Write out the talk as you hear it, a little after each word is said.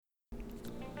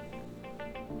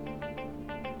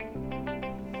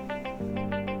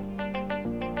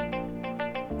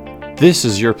This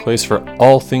is your place for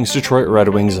all things Detroit Red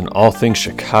Wings and all things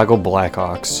Chicago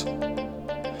Blackhawks.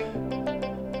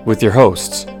 With your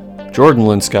hosts, Jordan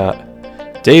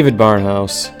Linscott, David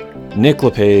Barnhouse, Nick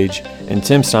LePage, and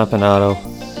Tim Stompanato.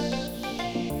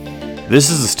 This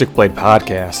is the Stick Blade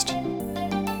Podcast.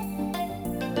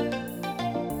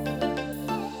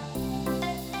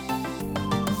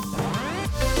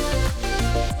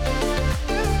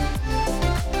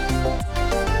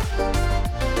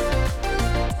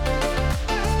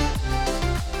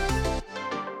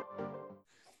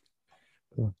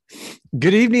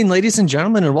 Good evening, ladies and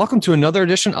gentlemen, and welcome to another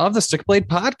edition of the Stick Blade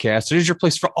Podcast. It is your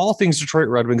place for all things Detroit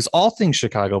Red Wings, all things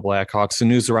Chicago Blackhawks, and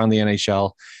news around the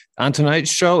NHL. On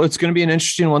tonight's show, it's going to be an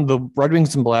interesting one. The Red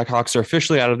Wings and Blackhawks are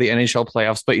officially out of the NHL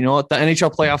playoffs, but you know what? The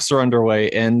NHL playoffs are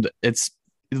underway, and it's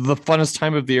the funnest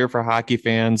time of the year for hockey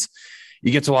fans.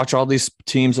 You get to watch all these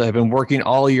teams that have been working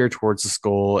all year towards this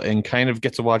goal and kind of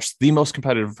get to watch the most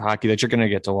competitive hockey that you're going to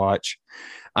get to watch.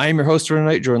 I am your host for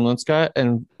tonight, Jordan Linscott,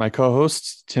 and my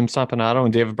co-hosts, Tim Stompanato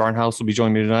and David Barnhouse, will be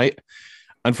joining me tonight.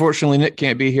 Unfortunately, Nick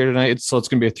can't be here tonight, so it's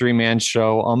going to be a three-man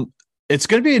show. It's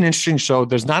going to be an interesting show.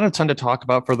 There's not a ton to talk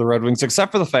about for the Red Wings,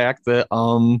 except for the fact that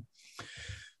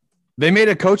they made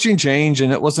a coaching change,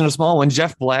 and it wasn't a small one.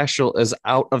 Jeff Blashill is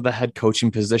out of the head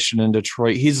coaching position in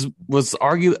Detroit. Was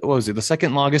the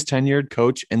second longest tenured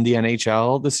coach in the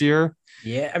NHL this year.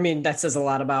 Yeah, I mean, that says a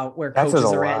lot about where coaches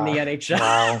are at in the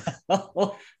NHL.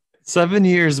 Wow. 7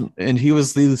 years, and he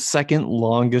was the second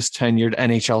longest tenured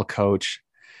NHL coach.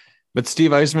 But Steve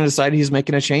Yzerman decided he's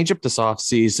making a change up this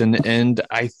offseason, and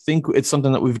I think it's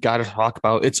something that we've got to talk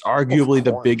about. It's arguably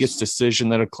the biggest decision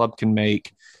that a club can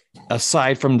make,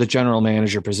 aside from the general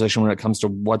manager position when it comes to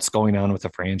what's going on with the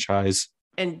franchise.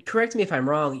 And correct me if I'm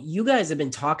wrong, you guys have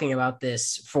been talking about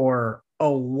this for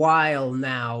a while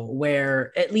now,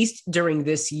 where at least during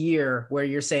this year where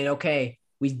you're saying, okay,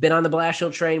 we've been on the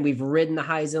Blashill train, we've ridden the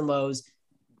highs and lows.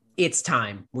 It's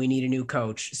time. We need a new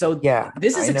coach. So yeah,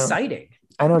 this is exciting.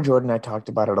 I know Jordan and I talked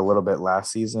about it a little bit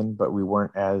last season, but we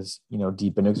weren't as,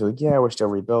 deep into it. So we're still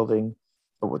rebuilding.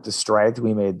 But with the strides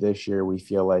we made this year, we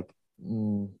feel like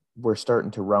we're starting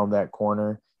to round that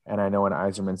corner. And I know when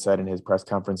Yzerman said in his press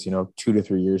conference, 2 to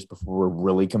 3 years before we're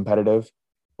really competitive,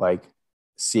 like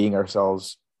seeing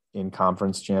ourselves in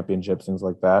conference championships, things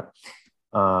like that.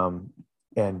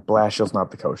 And Blashill's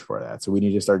not the coach for that. So we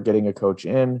need to start getting a coach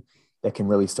in that can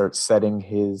really start setting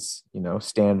his,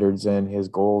 standards in, his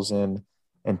goals in,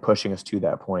 and pushing us to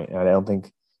that point. And I don't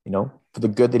think, for the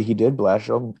good that he did,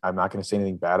 Blashill, I'm not going to say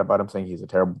anything bad about him, saying he's a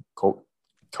terrible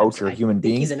coach or a human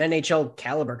being. He's an NHL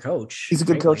caliber coach. He's a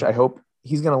good coach. I hope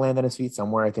he's going to land on his feet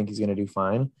somewhere. I think he's going to do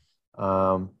fine.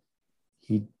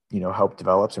 He, helped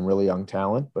develop some really young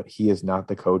talent, but he is not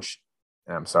the coach,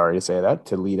 and I'm sorry to say that,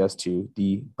 to lead us to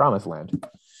the promised land.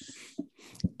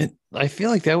 And I feel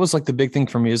like that was like the big thing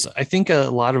for me is I think a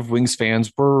lot of Wings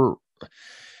fans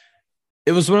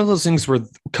it was one of those things where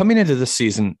coming into this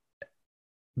season,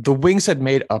 the Wings had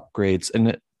made upgrades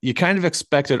and you kind of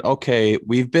expected, okay,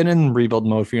 we've been in rebuild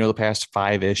mode for, the past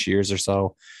 5-ish years or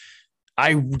so.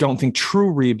 I don't think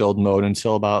true rebuild mode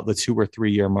until about the 2 or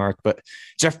 3 year mark, but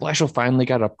Jeff Blashill finally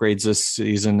got upgrades this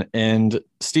season. And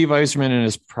Steve Yzerman in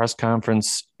his press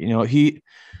conference,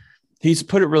 he's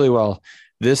put it really well.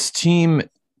 This team,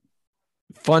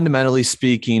 fundamentally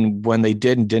speaking, when they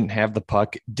did and didn't have the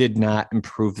puck, did not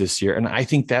improve this year. And I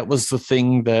think that was the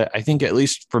thing that I think, at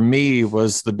least for me,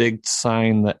 was the big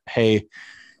sign that, hey,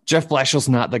 Jeff Blashill's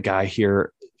not the guy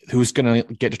here who's going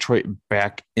to get Detroit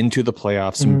back into the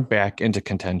playoffs and back into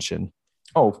contention.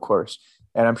 Oh, of course.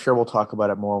 And I'm sure we'll talk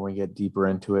about it more when we get deeper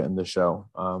into it in the show.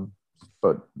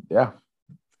 But yeah,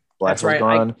 Blashill's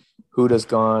gone, Huda's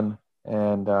gone,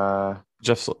 and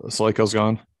Jeff Slejko's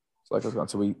gone.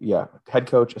 So head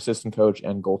coach, assistant coach,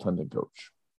 and goaltending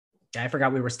coach. I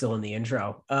forgot we were still in the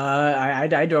intro. I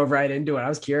dove right into it. I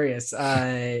was curious.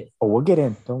 We'll get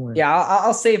in. Don't worry. Yeah,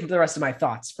 I'll save the rest of my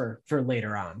thoughts for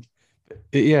later on.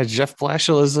 Yeah, Jeff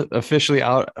Blashill is officially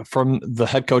out from the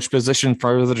head coach position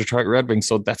for the Detroit Red Wings.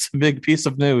 So that's a big piece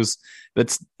of news.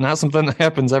 That's not something that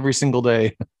happens every single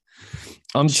day.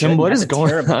 Tim, what is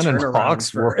going on in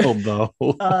Hawks world, though?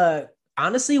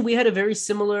 Honestly, we had a very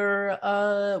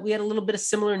similar, we had a little bit of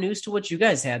similar news to what you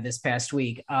guys had this past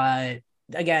week.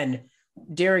 Again,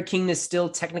 Derek King is still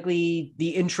technically the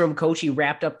interim coach. He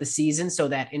wrapped up the season, so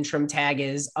that interim tag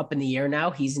is up in the air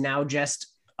now. He's now just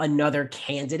another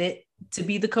candidate to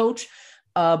be the coach.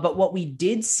 But what we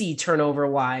did see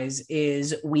turnover-wise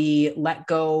is we let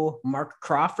go Mark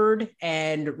Crawford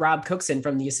and Rob Cookson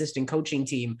from the assistant coaching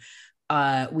team.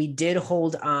 We did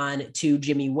hold on to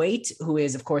Jimmy Waite, who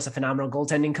is, of course, a phenomenal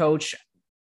goaltending coach.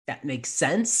 That makes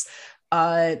sense.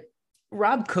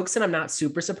 Rob Cookson, I'm not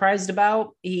super surprised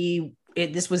about.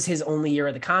 This was his only year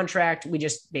of the contract. We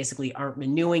just basically aren't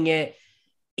renewing it.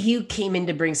 He came in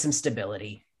to bring some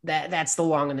stability. That's the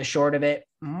long and the short of it.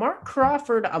 Mark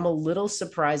Crawford, I'm a little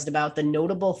surprised about. The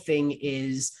notable thing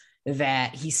is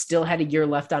that he still had a year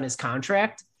left on his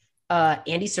contract.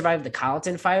 Andy survived the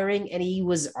Colleton firing, and he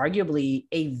was arguably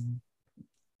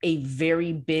a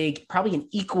very big, probably an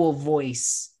equal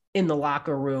voice in the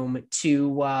locker room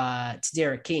to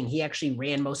Derek King. He actually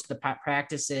ran most of the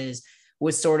practices,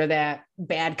 was sort of that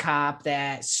bad cop,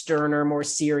 that sterner, more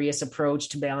serious approach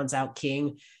to balance out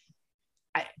King.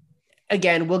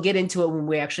 Again, we'll get into it when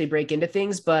we actually break into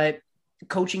things, but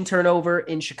coaching turnover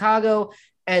in Chicago.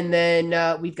 And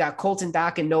then we've got Colton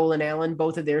Dock and Nolan Allen.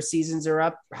 Both of their seasons are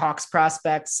up. Hawks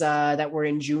prospects that were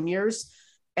in juniors.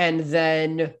 And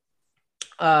then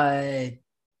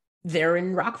they're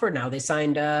in Rockford now. They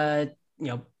signed amateur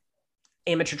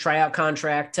tryout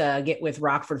contract to get with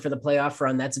Rockford for the playoff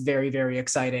run. That's very, very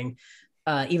exciting.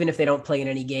 Even if they don't play in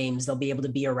any games, they'll be able to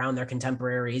be around their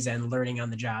contemporaries and learning on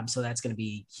the job. So that's going to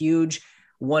be huge.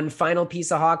 One final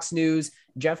piece of Hawks news,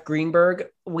 Jeff Greenberg.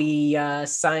 We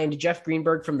signed Jeff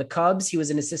Greenberg from the Cubs. He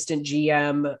was an assistant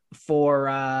GM for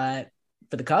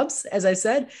the Cubs, as I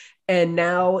said. And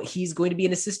now he's going to be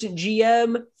an assistant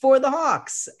GM for the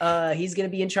Hawks. He's going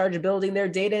to be in charge of building their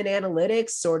data and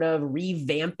analytics, sort of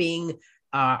revamping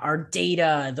our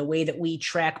data, the way that we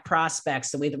track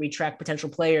prospects, the way that we track potential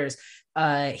players.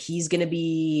 He's going to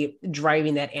be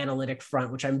driving that analytic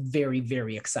front, which I'm very,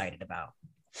 very excited about.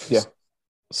 Yeah.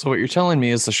 So what you're telling me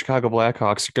is the Chicago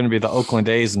Blackhawks are going to be the Oakland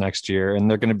A's next year, and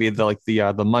they're going to be the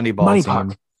Moneyball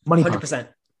team. Money 100%.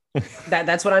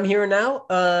 That's what I'm hearing now.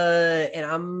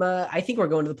 And I think we're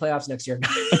going to the playoffs next year.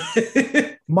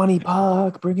 Money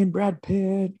Puck, bring in Brad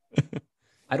Pitt.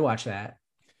 I'd watch that.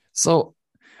 So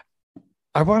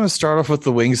I want to start off with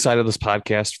the Wings side of this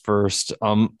podcast first.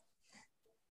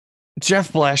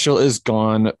 Jeff Blashill is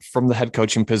gone from the head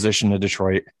coaching position in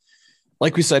Detroit.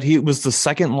 Like we said, he was the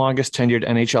second longest tenured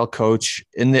NHL coach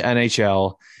in the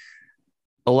NHL.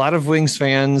 A lot of Wings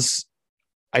fans,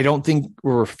 I don't think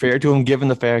were fair to him, given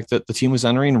the fact that the team was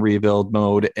entering rebuild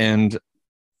mode. And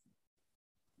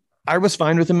I was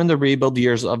fine with him in the rebuild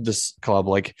years of this club.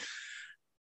 Like,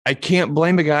 I can't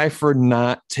blame a guy for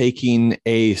not taking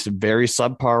a very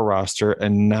subpar roster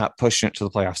and not pushing it to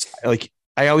the playoffs. Like,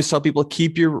 I always tell people,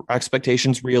 keep your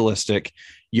expectations realistic.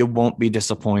 You won't be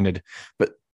disappointed.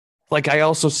 But like I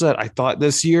also said, I thought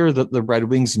this year that the Red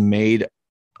Wings made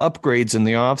upgrades in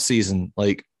the offseason.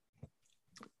 Like,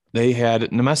 they had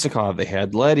Nemestikov, they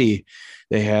had Leddy,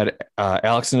 they had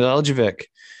Alex Nedeljkovic.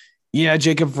 Yeah,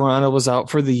 Jacob Vrana was out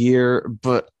for the year,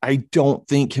 but I don't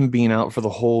think him being out for the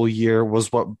whole year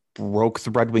was what broke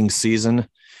the Red Wings season.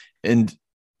 And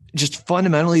just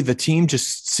fundamentally, the team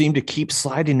just seemed to keep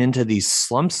sliding into these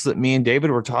slumps that me and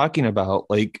David were talking about.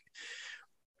 Like,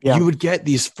 you would get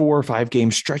these 4 or 5 game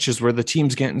stretches where the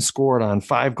team's getting scored on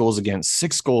 5 goals against,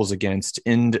 6 goals against,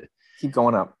 and keep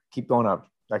going up.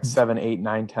 Like 7, 8,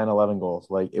 9, 10, 11 goals.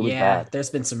 Like, it was bad.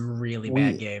 There's been some really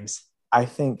bad games. I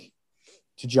think,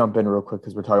 to jump in real quick,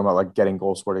 because we're talking about like getting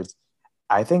goal scored,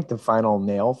 I think the final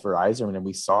nail for Yzerman, and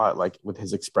we saw it like with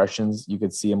his expressions, you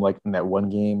could see him like in that one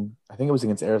game, I think it was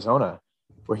against Arizona,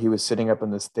 where he was sitting up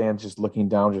in the stands, just looking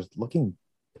down, just looking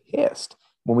pissed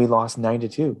when we lost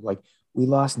 9-2. Like, we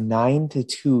lost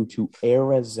 9-2 to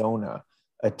Arizona,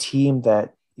 a team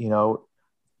that,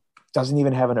 doesn't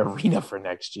even have an arena for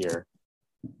next year.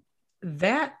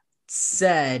 That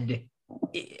said,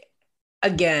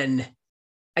 again,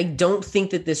 I don't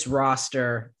think that this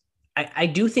roster, I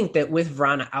do think that with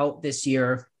Vrana out this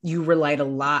year, you relied a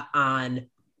lot on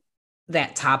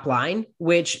that top line,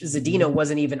 which Zadina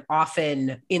wasn't even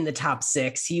often in the top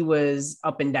 6. He was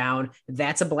up and down.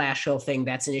 That's a Blashill thing.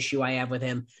 That's an issue I have with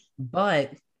him.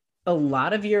 But a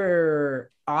lot of your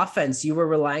offense, you were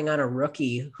relying on a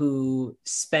rookie who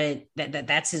spent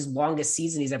that's his longest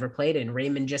season he's ever played in.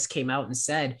 Raymond just came out and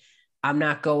said, I'm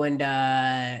not going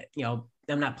to,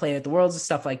 I'm not playing at the Worlds and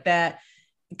stuff like that,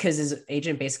 because his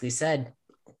agent basically said,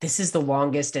 this is the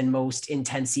longest and most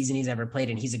intense season he's ever played,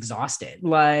 and he's exhausted.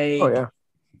 Like,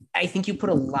 I think you put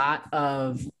a lot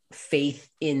of faith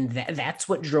in that. That's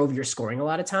what drove your scoring a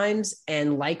lot of times.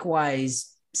 And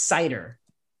likewise, Seider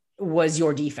was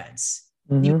your defense.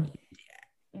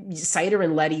 Seider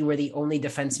and Leddy were the only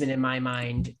defensemen in my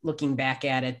mind, looking back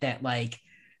at it, that, like,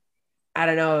 I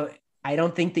don't know. I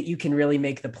don't think that you can really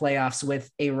make the playoffs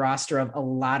with a roster of a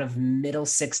lot of middle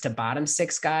 6 to bottom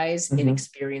 6 guys,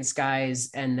 inexperienced guys,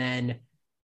 and then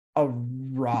a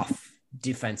rough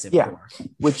defensive Yeah, core.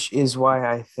 which is why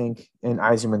I think in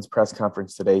Yzerman's press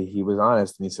conference today, he was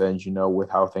honest and he said, with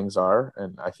how things are,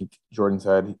 and I think Jordan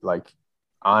said, like,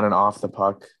 on and off the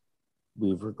puck,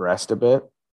 we've regressed a bit.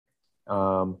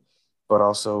 But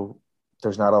also,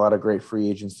 there's not a lot of great free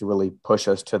agents to really push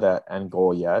us to that end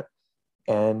goal yet.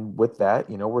 And with that,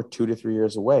 we're 2 to 3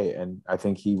 years away. And I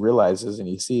think he realizes and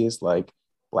he sees, like,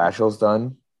 Blashill's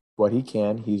done what he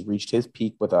can. He's reached his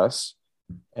peak with us,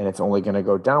 and it's only going to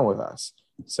go down with us.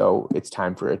 So it's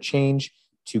time for a change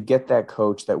to get that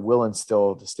coach that will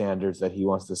instill the standards that he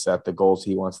wants to set, the goals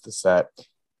he wants to set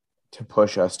to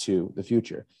push us to the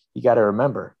future. You got to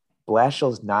remember,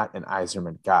 Blashill's not an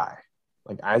Yzerman guy.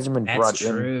 Like, Yzerman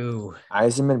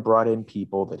brought in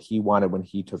people that he wanted when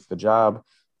he took the job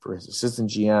for his assistant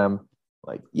GM.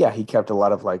 Like, yeah, he kept a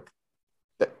lot of like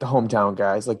the hometown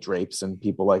guys like Drapes and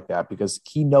people like that because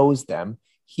he knows them.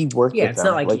 He worked with them. It's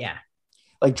not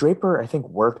like Draper, I think,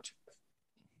 worked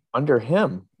under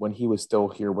him when he was still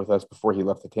here with us before he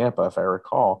left the Tampa, if I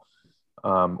recall,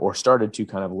 or started to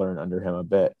kind of learn under him a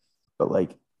bit. But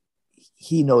like,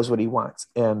 he knows what he wants,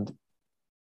 and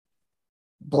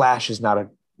Blash is not an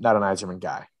Yzerman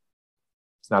guy.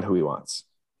 It's not who he wants.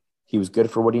 He was good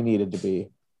for what he needed to be,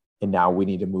 and now we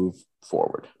need to move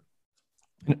forward.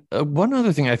 One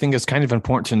other thing I think is kind of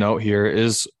important to note here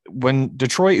is when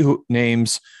Detroit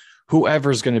names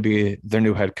whoever's going to be their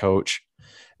new head coach,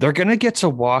 they're going to get to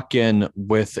walk in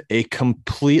with a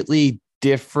completely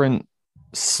different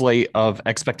slate of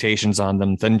expectations on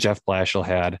them than Jeff Blashill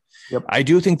had. Yep. I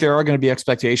do think there are going to be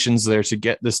expectations there to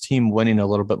get this team winning a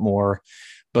little bit more,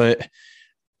 but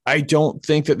I don't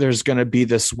think that there's going to be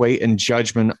this weight and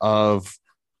judgment of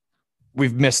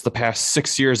we've missed the past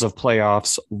 6 years of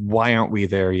playoffs. Why aren't we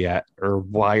there yet? Or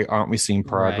why aren't we seeing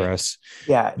progress? Right.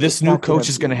 Yeah. This new coach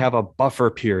is going to have a buffer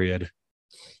period.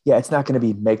 Yeah. It's not going to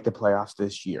be make the playoffs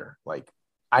this year. Like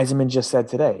Yzerman just said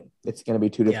today, it's going to be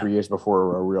 2 to 3 years before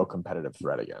we're a real competitive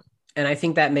threat again. And I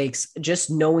think that makes just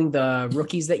knowing the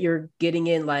rookies that you're getting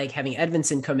in, like having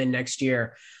Edvinsson come in next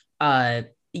year,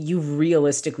 you've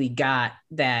realistically got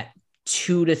that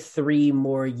 2 to 3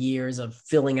 more years of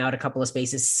filling out a couple of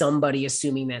spaces, somebody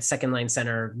assuming that second line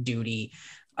center duty,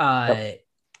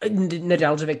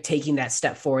 Nedeljkovic taking that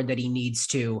step forward that he needs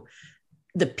to.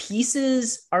 The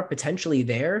pieces are potentially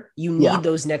there. You need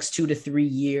those next 2 to 3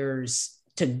 years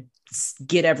to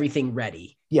get everything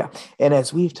ready. Yeah. And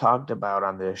as we've talked about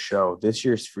on this show, this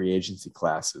year's free agency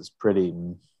class is pretty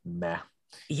meh.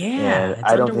 Yeah. And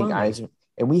I don't think Yzerman,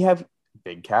 and we have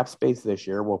big cap space this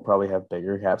year. We'll probably have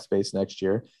bigger cap space next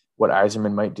year. What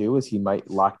Yzerman might do is he might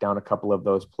lock down a couple of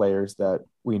those players that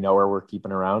we know are we're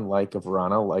keeping around, like a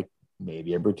Verano, like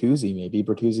maybe a Bertuzzi. Maybe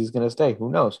Bertuzzi's going to stay. Who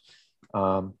knows?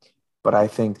 But I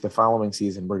think the following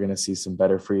season, we're going to see some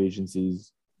better free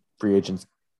agents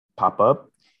pop up.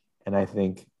 And I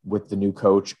think with the new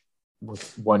coach,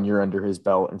 with 1 year under his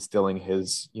belt, instilling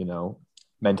his,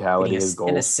 mentality, his goals,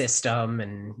 in a system,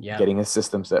 and getting a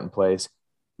system set in place,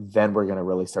 then we're going to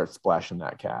really start splashing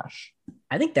that cash.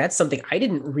 I think that's something I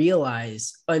didn't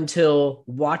realize until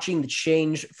watching the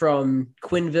change from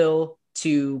Quenneville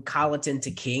to Colliton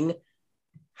to King,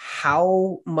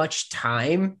 how much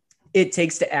time it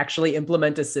takes to actually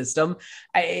implement a system.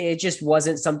 It just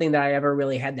wasn't something that I ever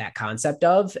really had that concept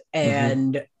of.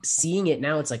 And seeing it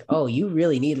now, it's like, oh, you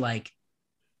really need like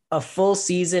a full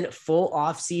season, full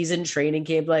off season training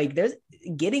camp. Like there's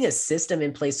getting a system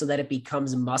in place so that it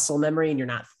becomes muscle memory and you're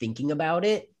not thinking about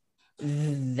it.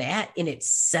 That in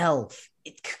itself,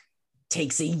 it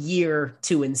takes a year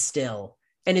to instill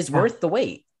and is worth the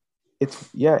wait.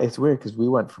 It's weird because we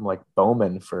went from like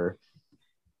Bowman for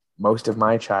most of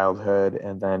my childhood,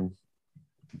 and then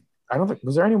I don't think,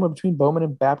 was there anyone between Bowman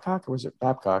and Babcock, or was it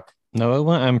Babcock? No, it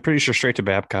went, I'm pretty sure, straight to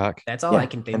Babcock. That's all I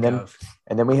can think of.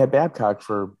 And then we had Babcock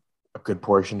for a good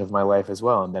portion of my life as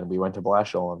well, and then we went to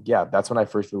Blashill, and that's when I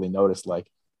first really noticed, like,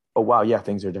 oh wow,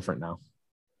 things are different now.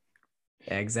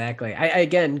 Exactly.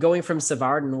 Again, going from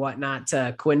Savard and whatnot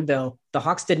to Quenneville, the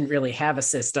Hawks didn't really have a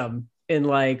system in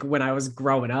like when I was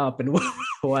growing up and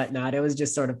whatnot. It was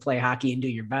just sort of play hockey and do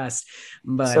your best.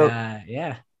 But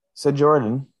So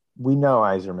Jordan, we know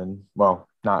Yzerman. Well,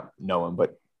 not know him,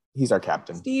 but he's our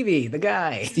captain. Stevie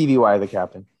Y, the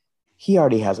captain. He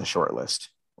already has a short list.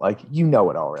 Like, it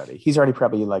already. He's already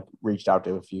probably like reached out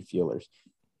to a few feelers.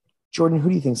 Jordan, who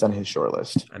do you think's on his short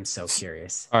list? I'm so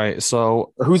curious. All right.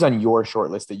 So, or who's on your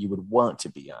short list that you would want to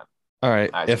be on? All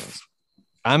right. If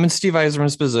I'm in Steve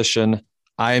Yzerman's position,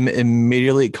 I'm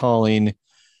immediately calling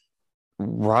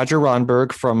Roger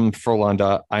Ronberg from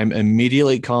Frölunda. I'm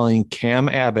immediately calling Cam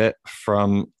Abbott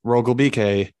from Rogel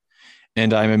BK.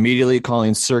 And I'm immediately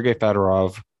calling Sergei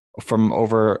Fedorov from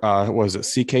over, was it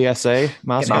CKSA Gonna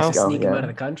Moscow? have to sneak him yeah. out of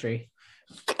the country.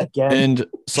 Again, And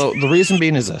so the reason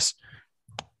being is this: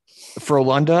 for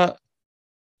Lunda,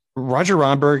 Roger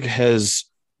Romberg has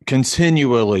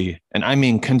continually, and I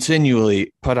mean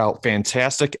continually, put out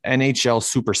fantastic NHL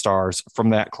superstars from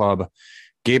that club.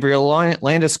 Gabriel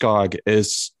Landeskog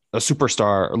is a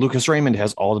superstar. Lucas Raymond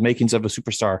has all the makings of a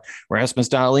superstar. Rasmus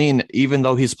Dahlin, even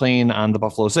though he's playing on the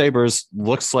Buffalo Sabres,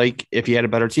 looks like if he had a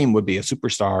better team would be a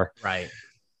superstar. Right.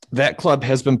 That club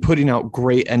has been putting out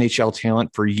great NHL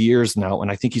talent for years now,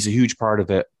 and I think he's a huge part of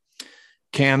it.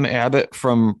 Cam Abbott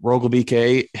from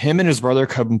Rogel him and his brother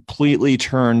completely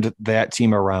turned that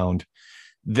team around.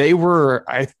 They were,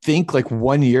 I think, like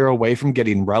 1 year away from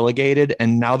getting relegated,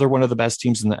 and now they're one of the best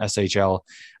teams in the SHL.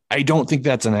 I don't think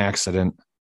that's an accident.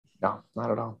 no,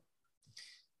 not at all.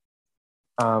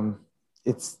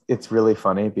 It's really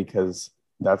funny because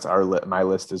that's my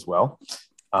list as well.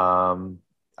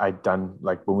 I'd done,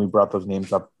 like, when we brought those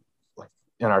names up, like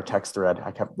in our text thread,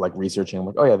 I kept like researching. I'm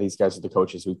like, oh yeah, these guys are the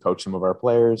coaches who coach some of our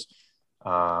players.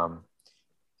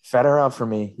 Fedorov, for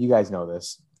me, you guys know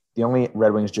this. The only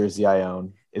Red Wings jersey I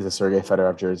own is a Sergei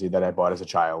Fedorov jersey that I bought as a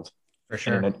child. For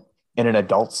sure. In an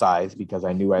adult size because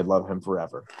I knew I'd love him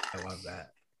forever. I love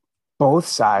that. Both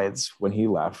sides, when he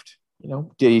left,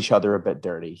 did each other a bit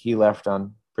dirty. He left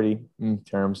on pretty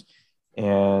terms.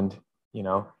 And,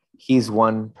 he's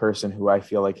one person who I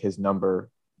feel like his number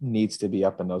needs to be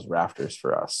up in those rafters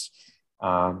for us.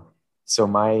 So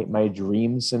my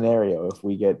dream scenario, if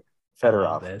we get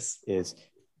Fedorov, is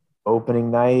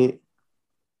opening night,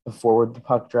 forward the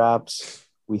puck drops,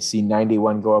 we see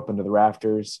 91 go up into the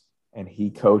rafters, and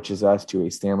he coaches us to a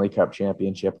Stanley Cup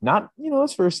championship. Not,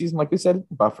 his first season, like we said,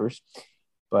 buffers,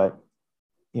 but,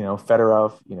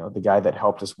 Fedorov, the guy that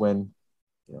helped us win,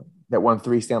 that won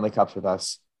 3 Stanley Cups with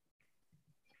us,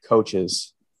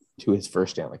 coaches to his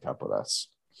first Stanley Cup with us.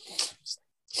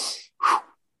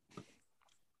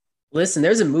 Listen,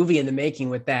 there's a movie in the making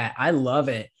with that. I love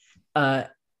it. I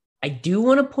do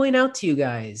want to point out to you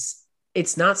guys,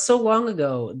 it's not so long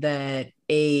ago that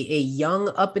a young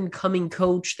up-and-coming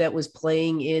coach that was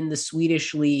playing in the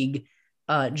Swedish league,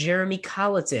 Jeremy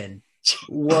Colleton,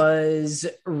 was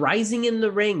rising in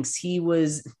the ranks. He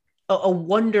was a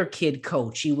wonder kid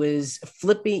coach. He was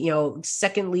flipping,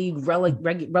 second league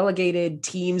relegated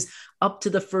teams up to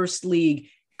the first league,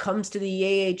 comes to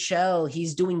the AHL.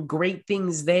 He's doing great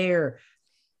things there.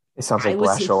 It sounds like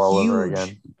Blashill all over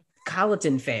again.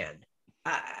 Colleton fan.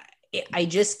 I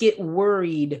just get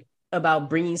worried about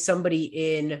bringing somebody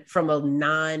in from a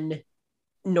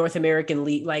non-North American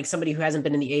league, like somebody who hasn't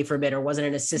been in the A for a bit or wasn't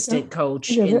an assistant coach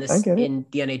in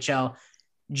the NHL,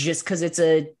 just because it's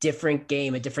a different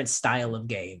game, a different style of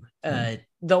game.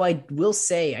 Though I will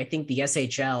say, I think the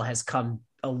SHL has come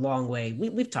a long way.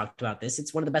 We've talked about this.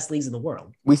 It's one of the best leagues in the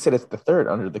world. We said it's the third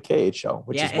under the KHL,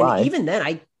 which is why. Even then,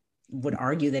 I would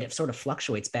argue that it sort of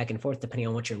fluctuates back and forth depending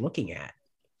on what you're looking at.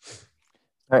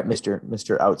 All right,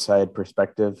 Mr. Outside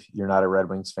Perspective, you're not a Red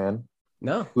Wings fan?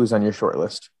 No. Who's on your short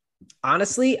list?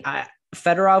 Honestly,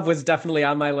 Fedorov was definitely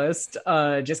on my list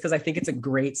just because I think it's a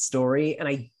great story. And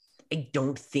I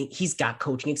don't think he's got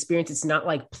coaching experience. It's not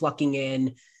like plucking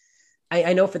in.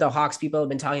 I know for the Hawks, people have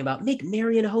been talking about make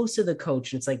Marian Hossa the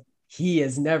coach. And it's like, he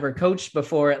has never coached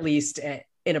before, at least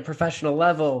in a professional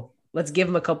level. Let's give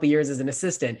him a couple years as an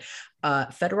assistant.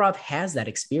 Fedorov has that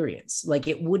experience. Like,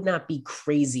 it would not be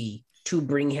crazy to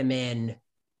bring him in.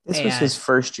 This was his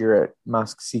first year at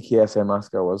CKSA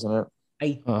Moscow, wasn't it?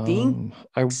 I think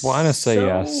I want to say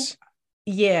yes.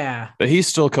 Yeah, but he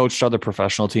still coached other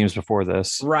professional teams before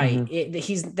this, right?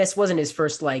 Mm-hmm. This wasn't his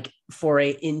first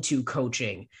foray into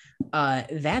coaching.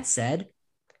 That said,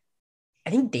 I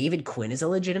think David Quinn is a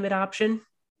legitimate option.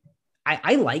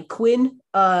 I like Quinn.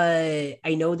 I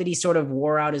know that he sort of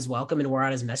wore out his welcome and wore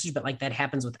out his message, but that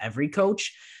happens with every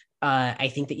coach.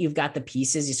 I think that you've got the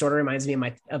pieces. He sort of reminds me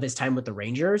of his time with the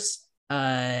Rangers.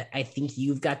 I think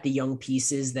you've got the young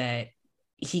pieces that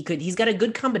he's got a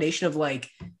good combination of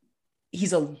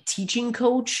he's a teaching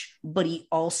coach, but he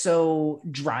also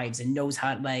drives and knows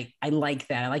how to I like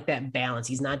that. I like that balance.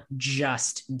 He's not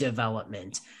just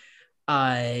development.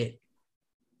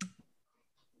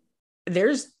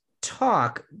 There's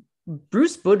talk.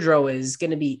 Bruce Boudreau is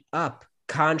going to be up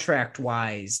contract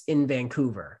wise in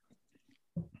Vancouver.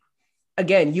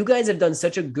 Again, you guys have done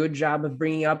such a good job of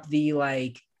bringing up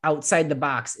the outside the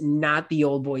box, not the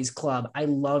old boys club. I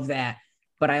love that.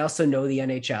 But I also know the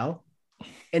NHL.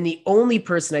 And the only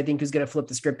person I think who's going to flip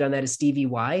the script on that is Stevie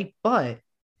Y. But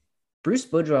Bruce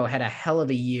Boudreau had a hell of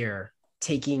a year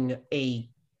taking a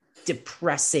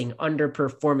depressing,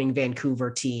 underperforming Vancouver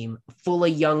team full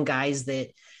of young guys that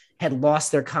had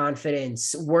lost their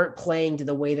confidence, weren't playing to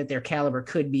the way that their caliber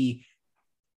could be.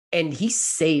 And he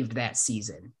saved that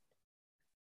season.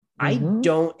 I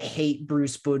don't hate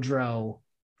Bruce Boudreau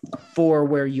for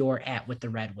where you're at with the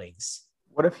Red Wings.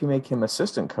 What if you make him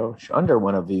assistant coach under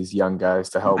one of these young guys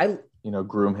to help,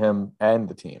 groom him and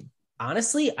the team?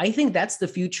 Honestly, I think that's the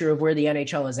future of where the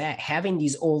NHL is at, having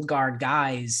these old guard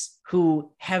guys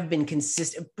who have been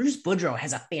consistent. Bruce Boudreau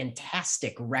has a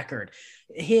fantastic record.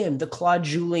 Him, the Claude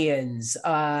Julians,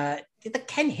 the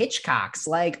Ken Hitchcocks,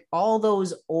 like all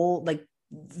those old, like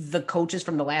the coaches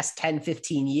from the last 10,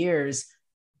 15 years,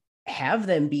 have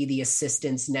them be the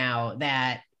assistants now,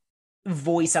 that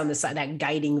voice on the side, that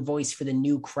guiding voice for the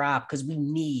new crop, because we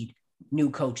need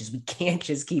new coaches. We can't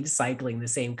just keep cycling the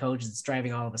same coaches. It's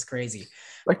driving all of us crazy.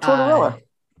 Like Tortorella.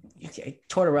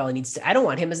 Tortorella needs to, I don't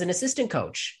want him as an assistant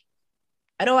coach.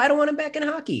 I don't want him back in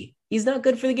hockey. He's not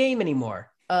good for the game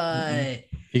anymore.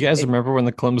 You guys remember when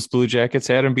the Columbus Blue Jackets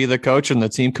had him be the coach and the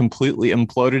team completely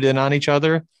imploded in on each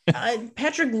other?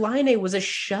 Patrick Laine was a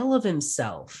shell of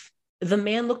himself. The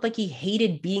man looked like he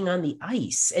hated being on the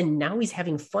ice, and now he's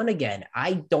having fun again.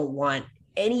 I don't want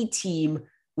any team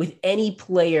with any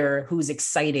player who's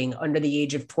exciting under the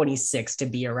age of 26 to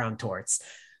be around Torts.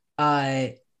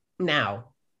 Now,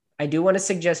 I do want to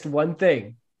suggest one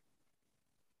thing.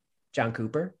 John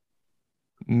Cooper?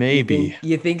 Maybe.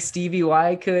 You think Stevie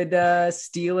Y could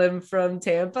steal him from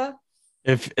Tampa?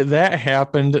 If that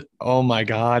happened, oh my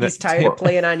God. He's tired of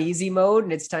playing on easy mode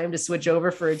and it's time to switch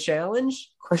over for a challenge?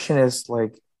 Question is,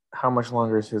 like, how much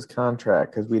longer is his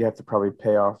contract? Because we'd have to probably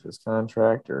pay off his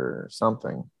contract or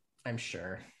something. I'm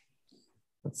sure.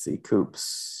 Let's see,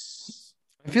 Coops.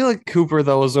 I feel like Cooper,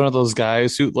 though, is one of those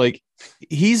guys who, like,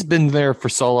 he's been there for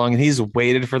so long and he's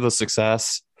waited for the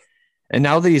success. And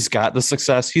now that he's got the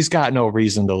success, he's got no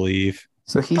reason to leave.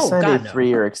 So he signed a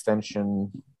 3-year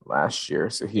extension last year.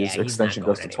 So his extension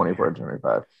goes to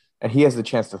 24-25. And he has the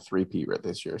chance to three-peat right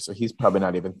this year. So he's probably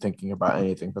not even thinking about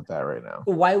anything but that right now.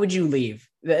 Why would you leave?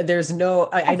 There's no,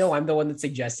 I know I'm the one that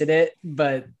suggested it,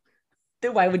 but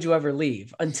why would you ever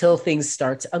leave until things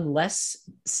start? Unless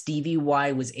Stevie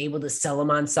Y was able to sell him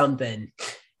on something,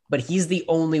 but he's the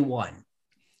only one.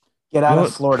 Get out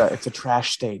of Florida. It's a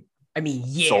trash state. I mean,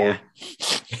 yeah.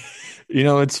 You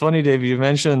know, it's funny, Dave. You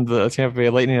mentioned the Tampa Bay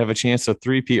Lightning have a chance to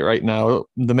three-peat right now.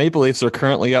 The Maple Leafs are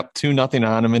currently up 2-0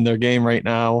 on them in their game right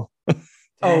now.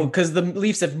 Oh, because the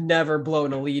Leafs have never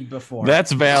blown a lead before.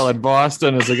 That's valid.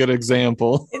 Boston is a good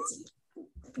example.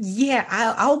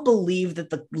 I'll believe that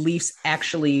the Leafs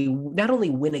actually not only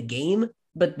win a game,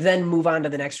 but then move on to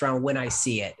the next round when I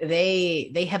see it.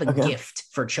 They have a gift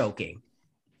for choking.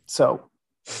 So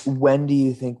when do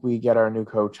you think we get our new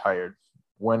coach hired?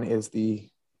 When is the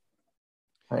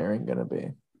hiring going to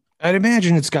be? I'd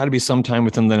imagine it's got to be sometime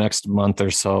within the next month or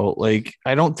so. Like,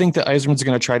 I don't think that Yzerman's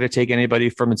going to try to take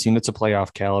anybody from a team that's a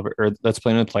playoff caliber or that's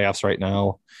playing in the playoffs right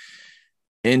now.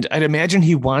 And I'd imagine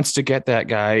he wants to get that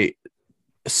guy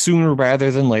sooner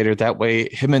rather than later. That way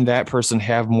him and that person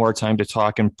have more time to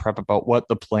talk and prep about what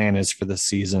the plan is for the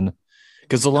season.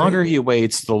 Because the longer he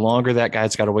waits, the longer that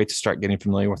guy's got to wait to start getting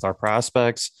familiar with our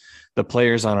prospects, the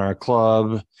players on our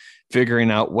club,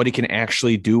 figuring out what he can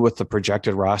actually do with the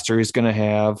projected roster he's going to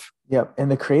have. Yep. And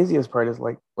the craziest part is,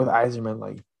 like, with Yzerman,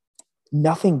 like,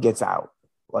 nothing gets out.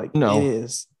 Like, no,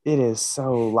 it is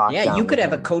so locked down. Yeah, you could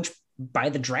have a coach by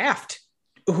the draft.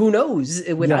 Who knows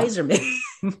with Yzerman?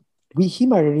 He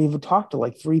might have even talked to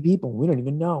like 3 people. We don't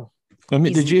even know. I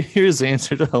mean, did you hear his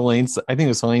answer to Helene? I think it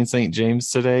was Helene St. James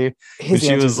today.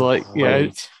 She was like,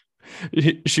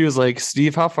 she was like,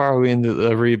 Steve, how far are we into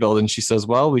the rebuild? And she says,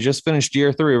 well, we just finished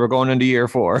year 3. We're going into year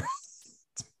 4.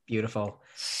 It's beautiful.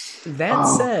 That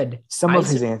said, some of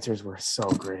his answers were so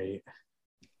great.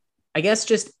 I guess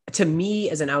just to me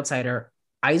as an outsider,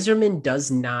 Yzerman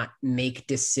does not make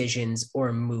decisions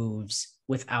or moves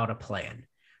without a plan.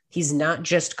 He's not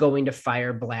just going to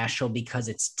fire Blashill because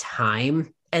it's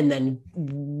time. And then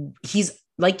he's,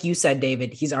 like you said,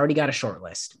 David, he's already got a short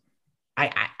list.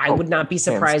 I would not be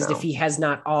surprised if he has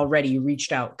not already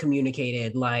reached out,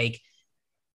 communicated like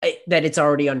that it's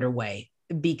already underway,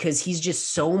 because he's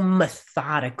just so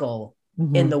methodical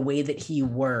in the way that he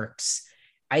works.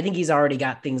 I think he's already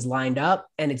got things lined up,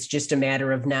 and it's just a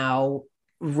matter of now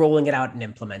rolling it out and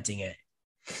implementing it.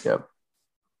 Yep.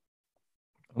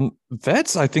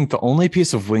 That's, I think, the only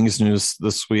piece of Wings news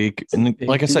this week. And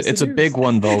like I said, it's a big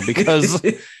one, though, because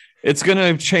it's going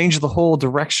to change the whole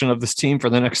direction of this team for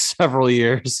the next several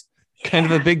years. Kind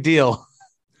of a big deal.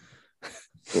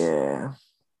 Yeah.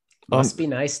 Must be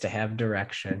nice to have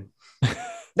direction.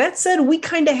 That said, we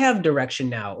kind of have direction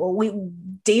now.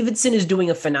 Davidson is doing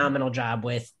a phenomenal job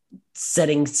with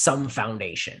setting some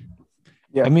foundation.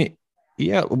 Yeah. I mean,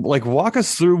 yeah, like walk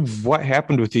us through what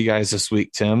happened with you guys this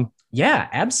week, Tim. Yeah,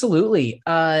 absolutely.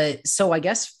 So I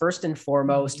guess first and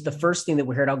foremost, the first thing that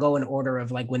we heard, I'll go in order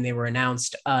of like when they were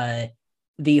announced.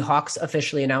 The Hawks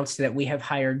officially announced that we have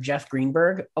hired Jeff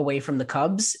Greenberg away from the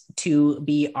Cubs to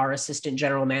be our assistant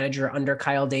general manager under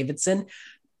Kyle Davidson.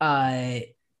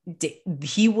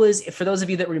 He was, for those of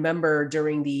you that remember,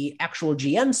 during the actual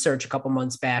GM search a couple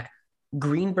months back,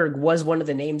 Greenberg was one of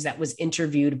the names that was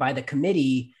interviewed by the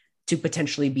committee to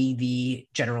potentially be the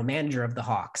general manager of the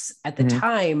Hawks. At the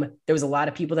time, there was a lot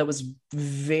of people that was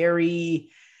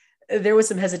there was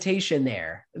some hesitation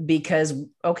there because,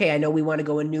 okay, I know we want to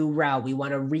go a new route. We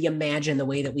want to reimagine the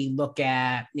way that we look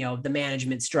at, the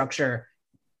management structure,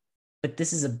 but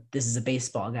this is a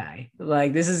baseball guy.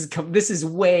 Like this is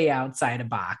way outside of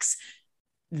box.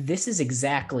 This is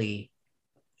exactly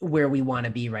where we want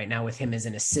to be right now with him as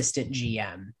an assistant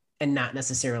GM and not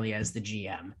necessarily as the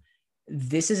GM.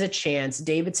 This is a chance.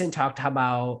 Davidson talked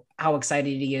about how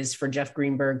excited he is for Jeff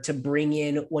Greenberg to bring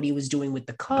in what he was doing with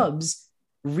the Cubs,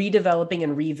 redeveloping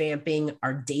and revamping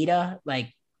our data,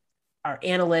 like our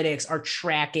analytics, our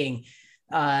tracking.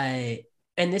 And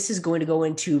this is going to go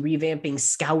into revamping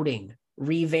scouting,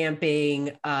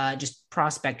 revamping just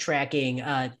prospect tracking,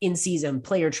 in-season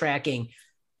player tracking.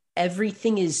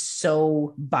 Everything is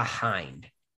so behind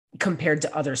compared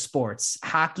to other sports.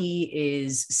 Hockey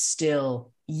is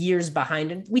still years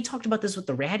behind. And we talked about this with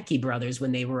the Radke brothers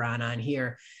when they were on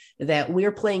here, that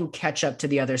we're playing catch up to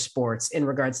the other sports in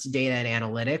regards to data and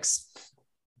analytics.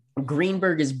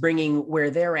 Greenberg is bringing where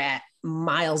they're at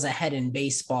miles ahead in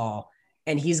baseball,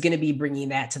 and he's going to be bringing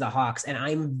that to the Hawks. And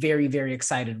I'm very, very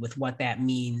excited with what that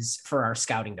means for our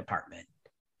scouting department.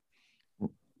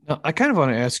 Now, I kind of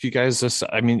want to ask you guys this.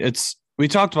 I mean, we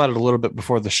talked about it a little bit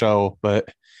before the show,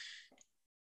 but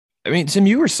I mean, Tim,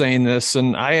 you were saying this,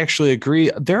 and I actually agree.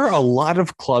 There are a lot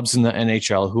of clubs in the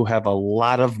NHL who have a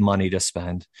lot of money to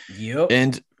spend. Yep.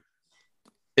 And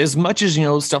as much as,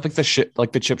 stuff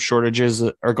like the chip shortages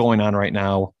are going on right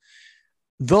now,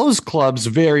 those clubs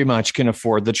very much can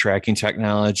afford the tracking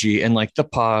technology and like the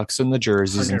pucks and the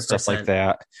jerseys 100%. And stuff like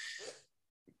that.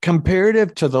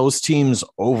 Comparative to those teams'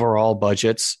 overall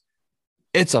budgets,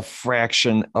 it's a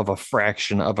fraction of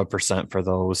a percent for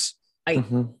those.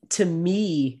 To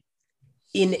me,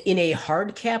 in a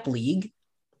hard cap league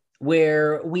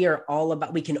where we are all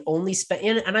about, we can only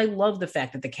spend, and I love the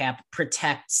fact that the cap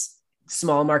protects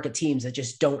small market teams that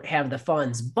just don't have the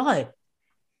funds. But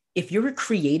if you're a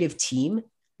creative team,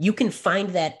 you can find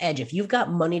that edge. If you've got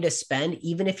money to spend,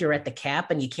 even if you're at the cap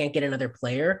and you can't get another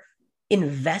player,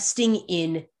 investing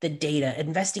in the data,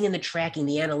 investing in the tracking,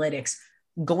 the analytics,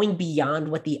 going beyond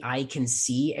what the eye can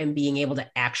see and being able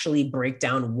to actually break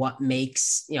down what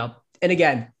makes, and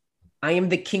again, I am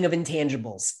the king of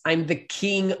intangibles. I'm the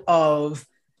king of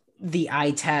the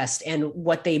eye test and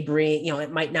what they bring.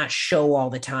 It might not show all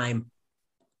the time,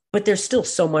 but there's still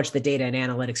so much the data and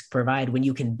analytics provide when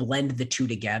you can blend the two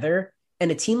together. And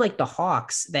a team like the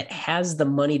Hawks that has the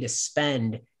money to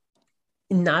spend,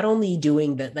 not only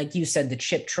doing the, like you said, the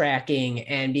chip tracking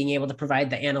and being able to provide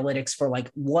the analytics for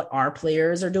like what our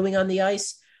players are doing on the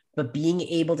ice, but being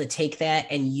able to take that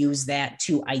and use that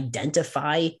to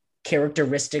identify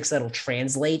characteristics that'll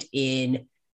translate in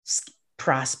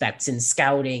prospects and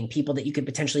scouting, people that you could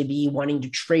potentially be wanting to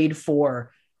trade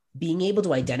for, being able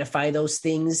to identify those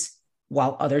things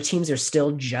while other teams are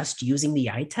still just using the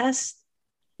eye test.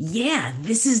 Yeah,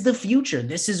 this is the future.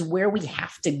 This is where we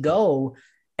have to go.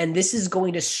 And this is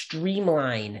going to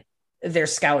streamline their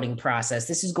scouting process.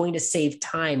 This is going to save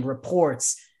time,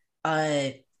 reports.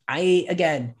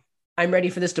 I'm ready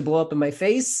for this to blow up in my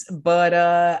face, but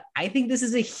I think this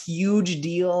is a huge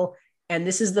deal. And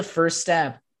this is the first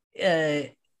step. The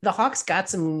Hawks got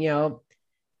some,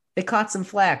 they caught some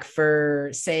flack for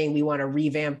saying we want to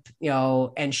revamp,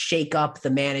 and shake up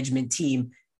the management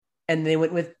team. And they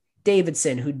went with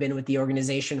Davidson, who'd been with the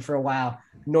organization for a while.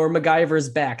 Norm MacGyver's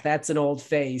back. That's an old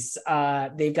face.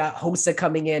 They've got Hossa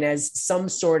coming in as some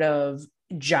sort of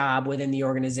job within the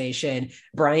organization.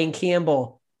 Brian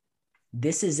Campbell.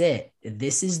 This is it.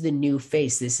 This is the new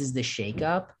face. This is the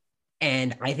shakeup.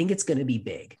 And I think it's going to be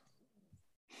big.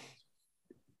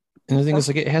 And the thing is,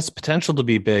 like, it has potential to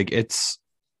be big. It's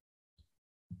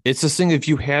this thing, if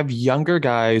you have younger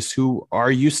guys who are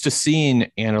used to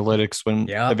seeing analytics when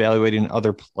evaluating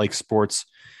other like sports,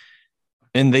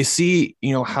 and they see,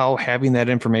 how having that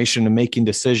information and making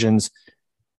decisions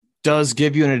does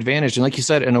give you an advantage. And like you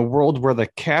said, in a world where the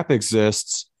cap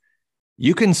exists,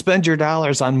 you can spend your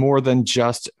dollars on more than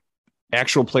just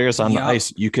actual players on the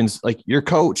ice. You can, like, your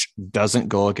coach doesn't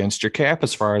go against your cap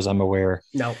as far as I'm aware.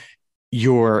 No.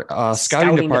 Your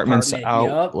scouting department's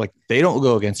out. Yep. Like, they don't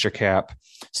go against your cap.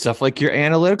 Stuff like your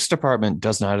analytics department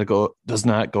does not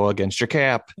go against your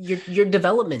cap. Your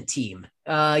development team,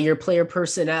 your player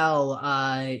personnel,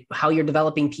 how you're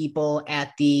developing people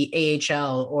at the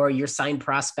AHL, or your signed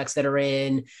prospects that are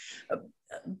in.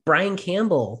 Brian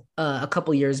Campbell, a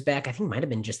couple years back, I think it might have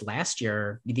been just last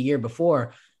year, the year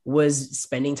before, was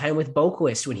spending time with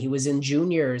Boquist when he was in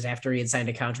juniors after he had signed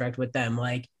a contract with them.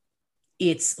 Like,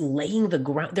 it's laying the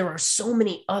ground. There are so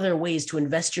many other ways to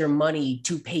invest your money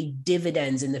to pay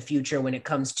dividends in the future when it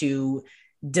comes to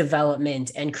development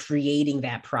and creating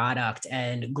that product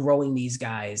and growing these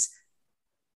guys.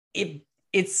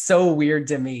 It's so weird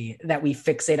to me that we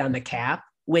fixate on the cap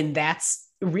when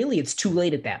it's too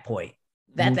late at that point.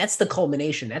 That's the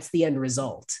culmination. That's the end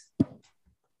result.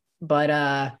 But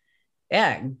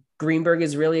yeah, Greenberg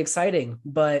is really exciting.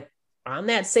 But on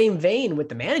that same vein with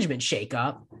the management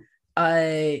shakeup,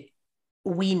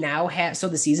 we now have, so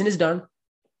the season is done.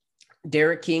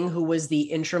 Derek King, who was the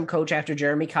interim coach after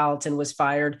Jeremy Colleton was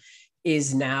fired,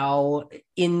 is now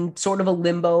in sort of a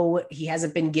limbo. He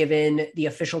hasn't been given the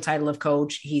official title of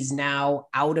coach. He's now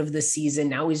out of the season.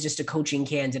 Now he's just a coaching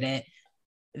candidate.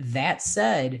 That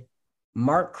said,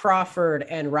 Mark Crawford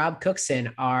and Rob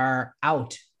Cookson are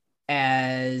out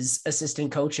as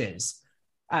assistant coaches.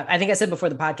 I think I said before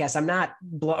the podcast, I'm not,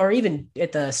 or even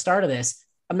at the start of this,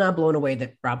 I'm not blown away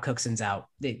that Rob Cookson's out.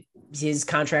 His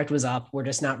contract was up. We're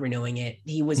just not renewing it.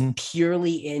 He was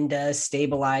purely in to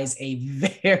stabilize a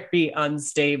very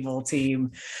unstable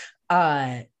team.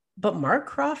 But Mark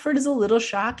Crawford is a little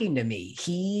shocking to me.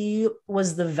 He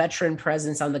was the veteran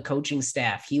presence on the coaching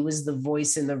staff. He was the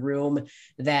voice in the room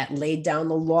that laid down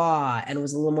the law and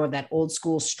was a little more of that old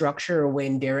school structure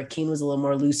when Derek King was a little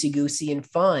more loosey-goosey and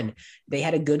fun. They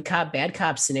had a good cop, bad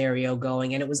cop scenario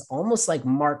going, and it was almost like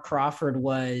Mark Crawford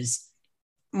was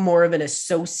more of an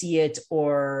associate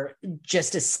or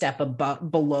just a step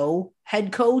below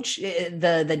head coach.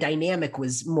 The dynamic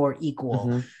was more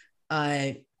equal.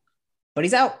 But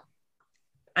he's out.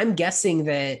 I'm guessing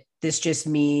that this just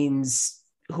means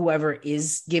whoever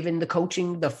is given the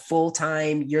coaching, the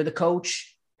full-time, you're the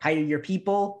coach, hire your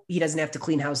people. He doesn't have to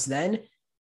clean house then.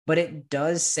 But it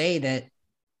does say that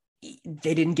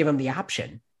they didn't give him the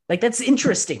option. Like, that's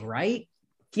interesting, right?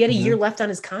 He had a year left on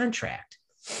his contract.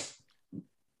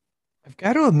 I've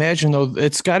got to imagine, though,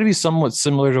 it's got to be somewhat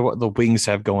similar to what the Wings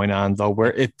have going on, though,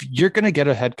 where if you're going to get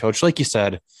a head coach, like you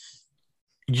said,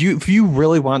 if you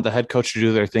really want the head coach to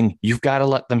do their thing, you've got to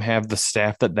let them have the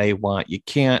staff that they want. You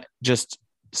can't just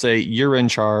say you're in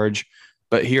charge,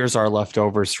 but here's our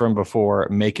leftovers from before,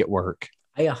 make it work.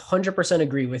 I 100%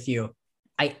 agree with you.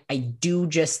 I do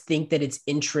just think that it's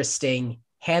interesting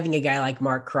having a guy like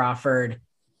Mark Crawford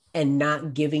and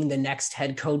not giving the next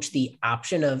head coach the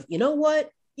option of, you know what,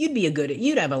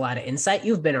 you'd have a lot of insight.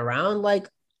 You've been around. Like,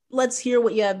 let's hear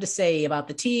what you have to say about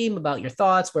the team, about your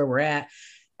thoughts, where we're at.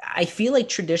 I feel like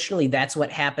traditionally that's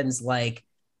what happens. Like,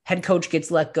 head coach gets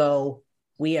let go.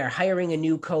 We are hiring a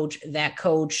new coach. That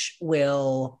coach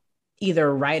will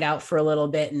either ride out for a little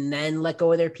bit and then let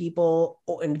go of their people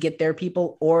and get their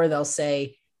people, or they'll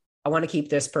say, I want to keep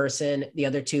this person. The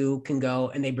other two can go,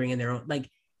 and they bring in their own. Like,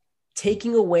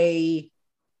 taking away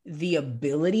the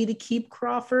ability to keep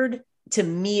Crawford, to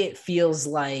me, it feels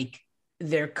like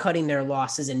they're cutting their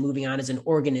losses and moving on as an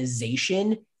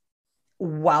organization,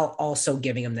 while also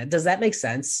giving them that. Does that make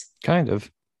sense? Kind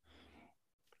of.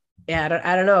 Yeah,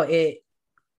 I don't know.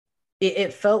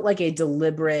 It felt like a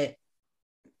deliberate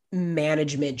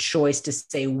management choice to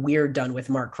say we're done with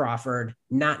Mark Crawford,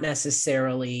 not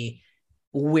necessarily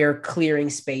we're clearing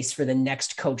space for the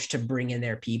next coach to bring in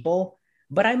their people.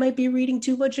 But I might be reading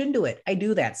too much into it. I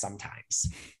do that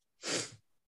sometimes.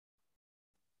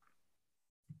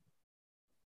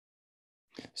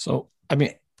 So, I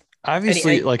mean,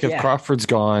 obviously, if Crawford's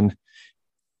gone,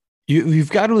 you've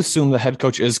got to assume the head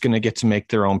coach is going to get to make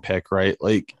their own pick, right?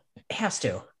 Like, it has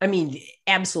to. I mean,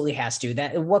 absolutely has to.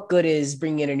 That what good is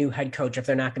bringing in a new head coach if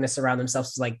they're not going to surround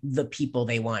themselves with like the people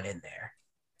they want in there?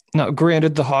 Now,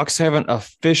 granted, the Hawks haven't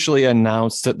officially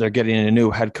announced that they're getting a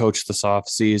new head coach this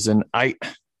offseason.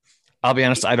 I'll be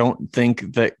honest, I don't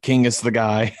think that King is the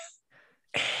guy.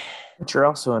 But you're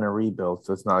also in a rebuild,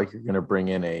 so it's not like you're going to bring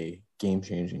in a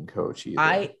game-changing coach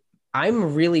either.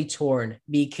 I'm really torn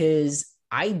because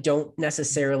I don't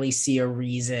necessarily see a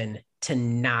reason to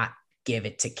not give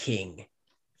it to King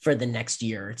for the next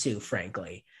year or two,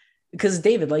 frankly. Because,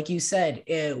 David, like you said,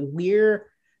 we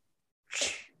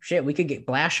could get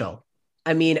Blashill.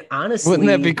 I mean, honestly, wouldn't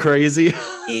that be crazy?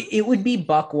 it would be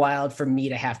buck wild for me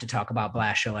to have to talk about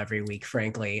Blashill every week,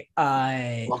 frankly.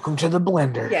 Welcome to the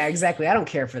blender. Yeah, exactly. I don't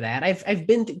care for that. I've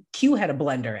been Q had a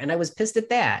blender and I was pissed at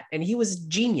that, and he was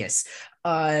genius.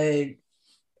 But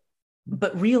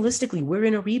realistically, we're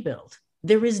in a rebuild.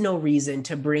 There is no reason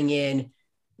to bring in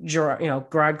Gerard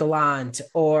Gallant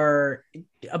or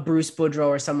a Bruce Boudreau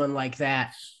or someone like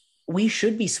that. We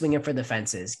should be swinging for the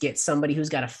fences. Get somebody who's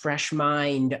got a fresh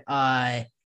mind.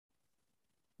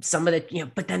 Some of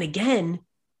the, but then again,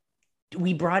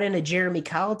 we brought in a Jeremy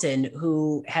Colleton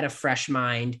who had a fresh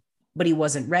mind, but he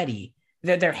wasn't ready.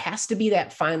 There has to be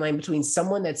that fine line between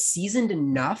someone that's seasoned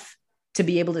enough to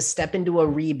be able to step into a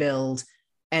rebuild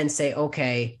and say,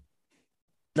 okay,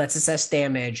 let's assess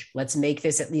damage. Let's make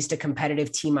this at least a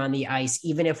competitive team on the ice.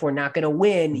 Even if we're not going to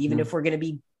win, even if we're going to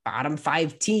be bottom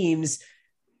 5 teams,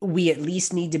 we at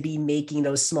least need to be making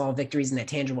those small victories and that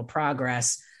tangible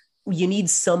progress. You need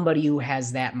somebody who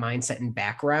has that mindset and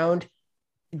background.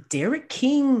 Derek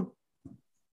King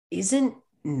isn't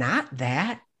not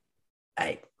that.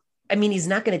 I mean, he's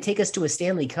not going to take us to a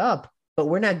Stanley Cup, but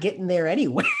we're not getting there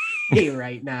anyway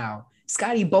right now.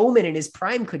 Scotty Bowman in his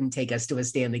prime couldn't take us to a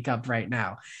Stanley Cup right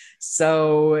now.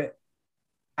 So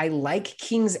I like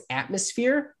King's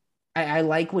atmosphere. I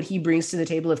like what he brings to the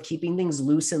table of keeping things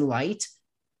loose and light.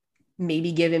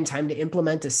 Maybe give him time to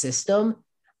implement a system.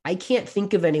 I can't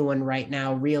think of anyone right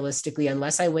now, realistically,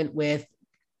 unless I went with,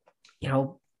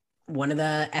 one of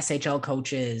the SHL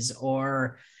coaches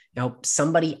or,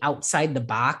 somebody outside the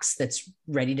box that's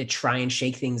ready to try and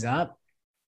shake things up.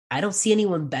 I don't see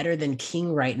anyone better than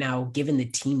King right now, given the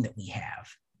team that we have.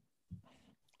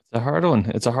 It's a hard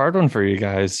one. It's a hard one for you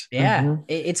guys. Yeah,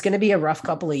 it's going to be a rough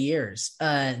couple of years.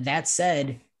 That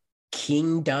said,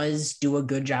 King does do a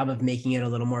good job of making it a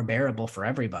little more bearable for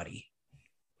everybody.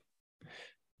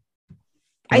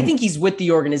 I think he's with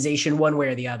the organization one way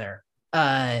or the other.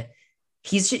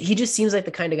 He just seems like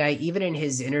the kind of guy, even in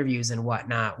his interviews and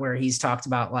whatnot, where he's talked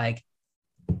about like,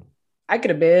 I could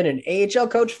have been an AHL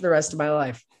coach for the rest of my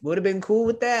life. Would have been cool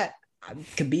with that. I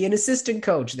could be an assistant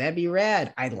coach. That'd be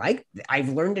rad. I've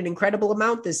learned an incredible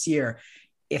amount this year.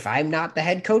 If I'm not the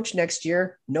head coach next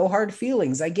year, no hard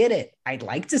feelings. I get it. I'd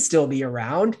like to still be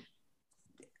around.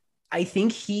 I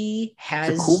think he's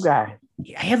a cool guy.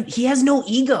 He has no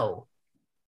ego,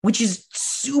 which is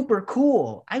super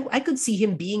cool. I could see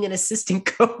him being an assistant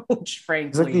coach, frankly.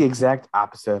 He's like the exact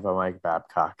opposite of a Mike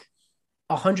Babcock.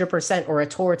 100%, or a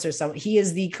Torts or something. He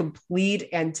is the complete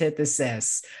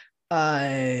antithesis.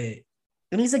 And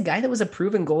he's a guy that was a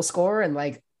proven goal scorer and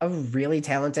like a really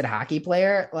talented hockey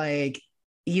player. Like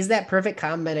he's that perfect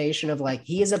combination of like,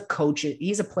 he is a coach.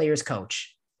 He's a player's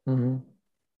coach. Mm-hmm.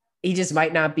 He just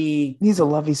might not be. He's a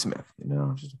Lovie Smith,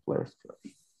 just a player's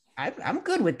coach. I'm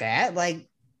good with that. Like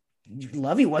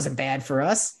Lovey wasn't bad for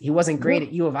us. He wasn't great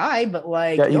at U of I, but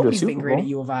like nobody's been great at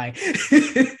U of I.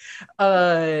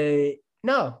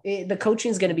 No, the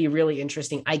coaching is going to be really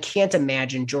interesting. I can't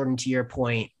imagine, Jordan, to your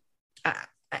point,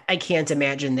 I can't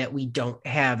imagine that we don't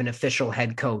have an official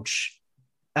head coach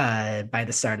by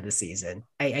the start of the season.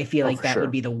 I feel like that would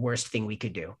be the worst thing we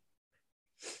could do.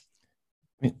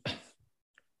 I mean,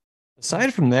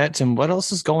 aside from that, Tim, what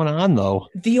else is going on, though?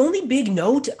 The only big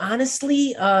note,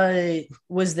 honestly,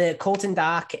 was that Colton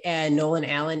Dach and Nolan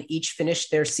Allen each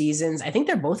finished their seasons. I think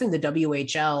they're both in the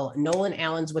WHL. Nolan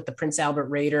Allen's with the Prince Albert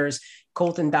Raiders.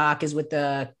 Colton Dach is with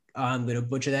the, I'm going to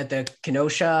butcher that, the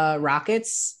Kenosha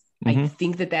Rockets. Mm-hmm. I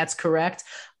think that's correct.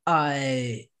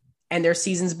 And their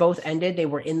seasons both ended. They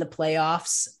were in the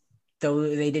playoffs, though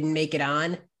they didn't make it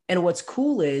on. And what's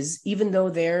cool is, even though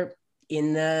they're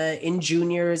in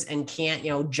juniors and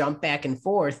can't, jump back and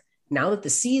forth, now that the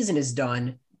season is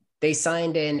done, they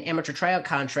signed an amateur tryout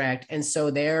contract. And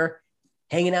so they're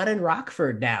hanging out in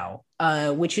Rockford now,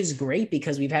 which is great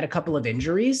because we've had a couple of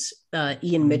injuries.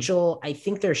 Ian Mitchell, I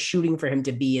think they're shooting for him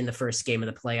to be in the first game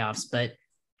of the playoffs, but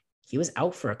he was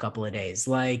out for a couple of days.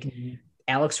 Like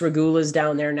Alex Regula's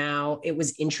down there now. It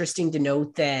was interesting to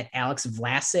note that Alex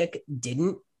Vlasic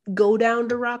didn't go down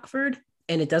to Rockford,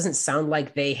 and it doesn't sound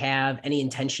like they have any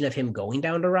intention of him going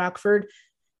down to Rockford.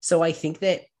 So I think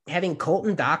that having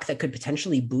Colton Dach that could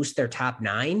potentially boost their top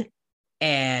 9,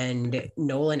 and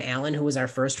Nolan Allen, who was our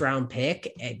first round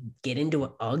pick, get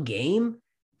into a game,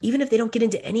 even if they don't get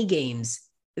into any games,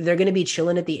 they're going to be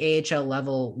chilling at the AHL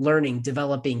level, learning,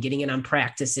 developing, getting in on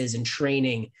practices and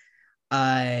training.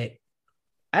 I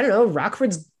don't know,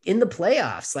 Rockford's in the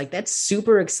playoffs. Like, that's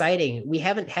super exciting. We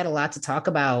haven't had a lot to talk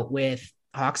about with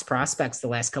Hawks prospects the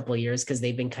last couple of years because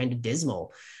they've been kind of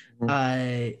dismal.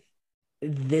 Mm-hmm.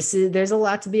 There's a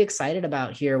lot to be excited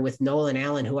about here with Nolan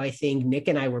Allen, who I think Nick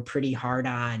and I were pretty hard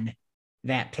on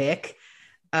that pick,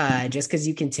 just because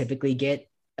you can typically get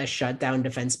a shutdown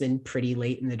defenseman pretty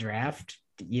late in the draft.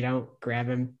 You don't grab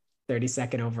him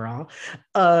 32nd overall.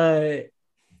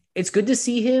 It's good to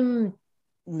see him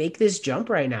make this jump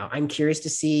right now. I'm curious to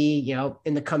see,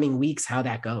 in the coming weeks, how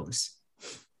that goes.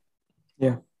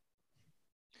 Yeah.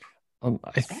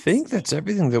 I think that's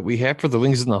everything that we have for the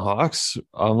Wings and the Hawks.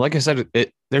 Like I said,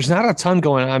 there's not a ton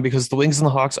going on because the Wings and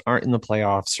the Hawks aren't in the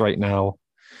playoffs right now.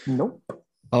 Nope.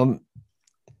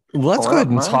 Let's go ahead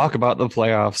and talk about the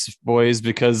playoffs, boys,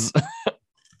 because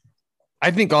I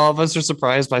think all of us are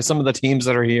surprised by some of the teams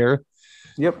that are here.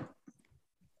 Yep.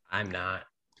 I'm not.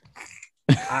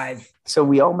 So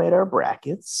we all made our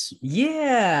brackets.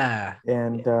 Yeah.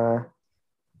 And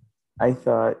I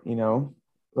thought,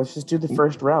 let's just do the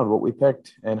first round, what we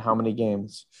picked and how many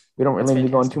games. We don't really need to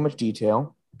go into too much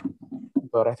detail,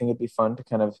 but I think it'd be fun to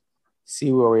kind of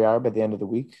see where we are by the end of the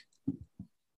week.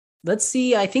 Let's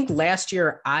see. I think last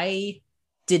year I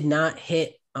did not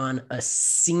hit on a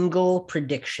single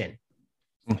prediction.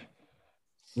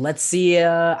 Let's see.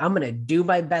 I'm going to do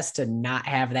my best to not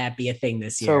have that be a thing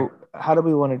this year. So how do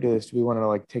we want to do this? Do we want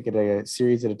to take it a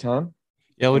series at a time?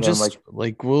 Yeah, we'll just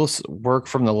we'll work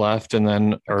from the left and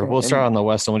then, we'll start on the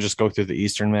west and we'll just go through the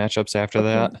Eastern matchups after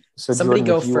that. So somebody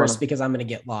Jordan, go first because I'm going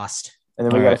to get lost. And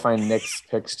then we got to find Nick's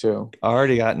picks too. I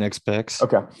already got Nick's picks.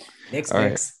 Okay. Nick's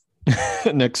picks.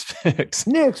 Nick's picks.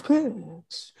 Nick's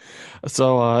picks.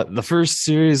 So the first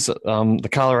series, the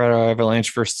Colorado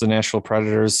Avalanche versus the Nashville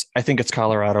Predators. I think it's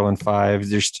Colorado in 5.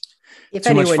 There's if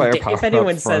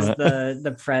anyone says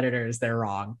the Predators, they're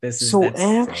wrong. I'm just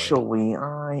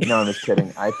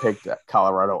kidding. I picked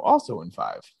Colorado also in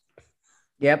 5.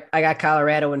 Yep, I got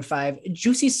Colorado in 5.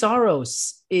 Juicy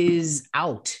Saros is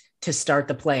out to start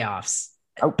the playoffs.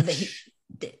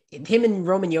 Him and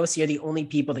Roman Josi are the only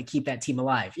people that keep that team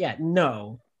alive. Yeah,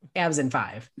 no, Avs in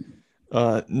 5.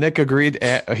 Nick agreed.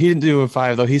 He didn't do in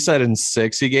 5 though. He said in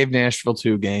 6. He gave Nashville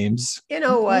 2 games. You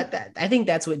know what? I think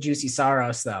that's what Juicy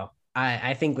Saros though.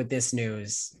 I think with this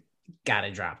news, got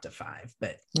to drop to 5.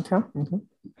 But okay.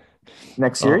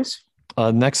 Next series.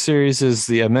 Next series is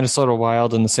the Minnesota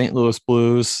Wild and the St. Louis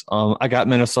Blues. I got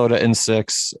Minnesota in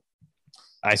 6.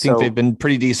 I think they've been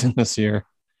pretty decent this year.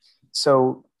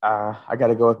 So I got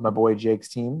to go with my boy Jake's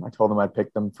team. I told him I'd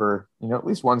pick them for at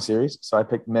least one series. So I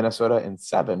picked Minnesota in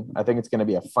 7. I think it's going to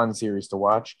be a fun series to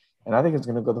watch, and I think it's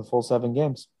going to go the full 7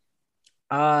 games.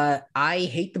 I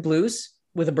hate the Blues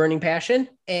with a burning passion,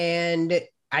 and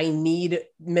I need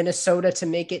Minnesota to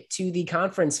make it to the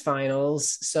conference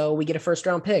finals, so we get a first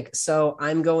round pick. So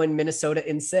I'm going Minnesota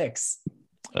in 6.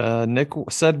 Nick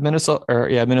said Minnesota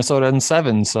in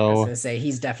 7. So I was gonna say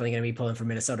he's definitely gonna be pulling for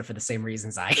Minnesota for the same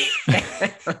reasons I.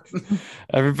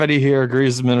 Everybody here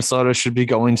agrees Minnesota should be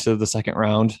going to the second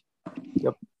round.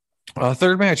 Yep.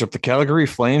 Third matchup: the Calgary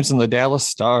Flames and the Dallas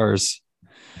Stars.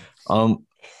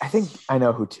 I think I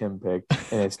know who Tim picked,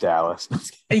 and it's Dallas.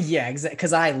 Yeah, exactly.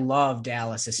 Because I love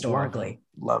Dallas historically.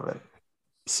 Love it.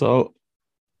 So,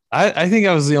 I think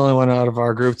I was the only one out of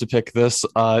our group to pick this.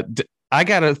 I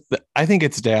think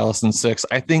it's Dallas in 6.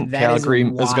 I think that Calgary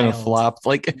is going to flop.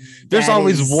 There's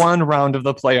always one round of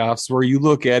the playoffs where you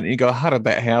look at it and you go, "How did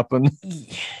that happen?"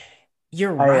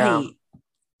 You're right.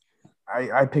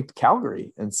 I picked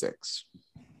Calgary in 6.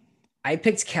 I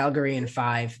picked Calgary in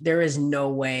 5. There is no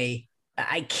way.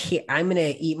 I can't. I'm going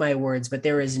to eat my words, but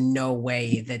there is no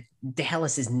way that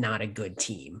Dallas is not a good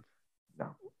team.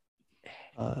 No.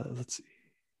 Let's see.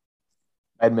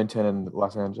 Edmonton and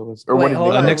Los Angeles.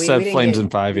 Nick said Flames in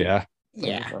 5. Yeah.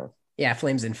 Yeah.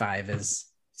 Flames in 5 is.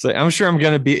 So I'm sure I'm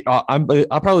going to be.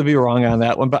 I'll probably be wrong on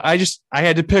that one, but I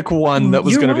had to pick one that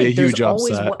was going to be a huge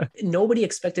upset. Nobody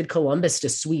expected Columbus to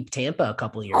sweep Tampa a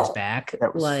couple years back.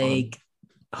 Fun.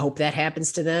 Hope that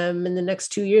happens to them in the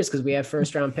next 2 years because we have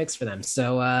first round picks for them.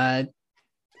 So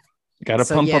got to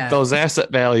pump up those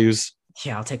asset values.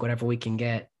 Yeah, I'll take whatever we can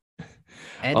get.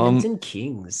 Edmonton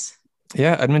Kings.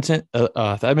 Yeah, Edmonton.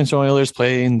 The Edmonton Oilers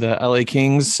playing the LA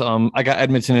Kings. I got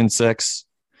Edmonton in 6.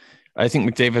 I think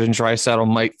McDavid and Draisaitl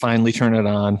might finally turn it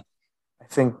on. I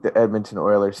think the Edmonton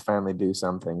Oilers finally do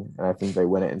something, and I think they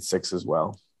win it in 6 as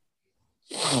well.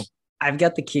 I've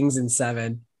got the Kings in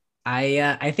 7.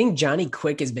 I think Johnny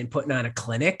Quick has been putting on a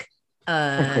clinic.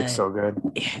 Quick's so good.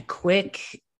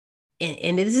 Quick,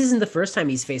 and this isn't the first time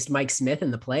he's faced Mike Smith in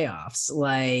the playoffs.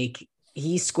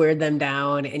 He squared them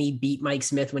down and he beat Mike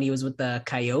Smith when he was with the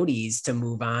Coyotes to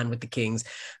move on with the Kings.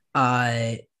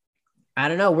 I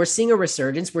don't know. We're seeing a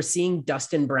resurgence. We're seeing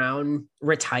Dustin Brown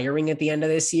retiring at the end of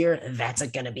this year. That's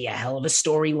going to be a hell of a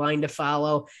storyline to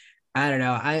follow. I don't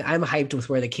know. I'm hyped with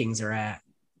where the Kings are at.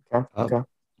 Okay.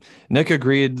 Nick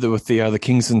agreed with the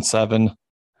Kings in 7.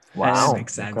 Wow. That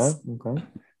makes sense. Okay.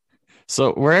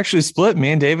 So we're actually split.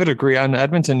 Me and David agree on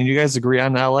Edmonton, and you guys agree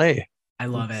on LA. I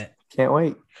love it. Can't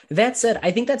wait. That said,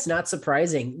 I think that's not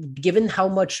surprising given how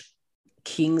much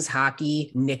Kings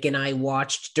hockey Nick and I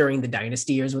watched during the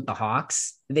dynasty years with the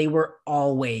Hawks. They were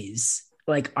always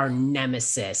like our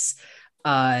nemesis.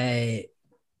 And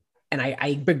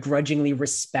I begrudgingly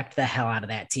respect the hell out of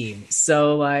that team.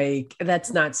 So like,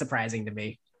 that's not surprising to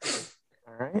me.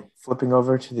 All right. Flipping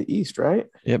over to the East, right?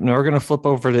 Yep. Now we're going to flip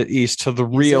over to East to the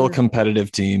real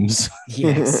competitive teams.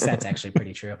 Yes, that's actually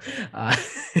pretty true.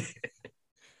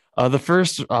 The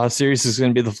first series is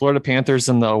going to be the Florida Panthers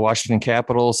and the Washington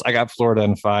Capitals. I got Florida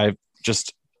in 5.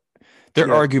 They're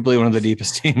arguably one of the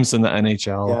deepest teams in the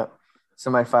NHL. Yeah.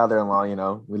 So my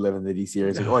father-in-law, we live in the DC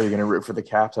area. He's like, "Oh, you're going to root for the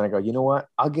Caps?" And I go, "You know what?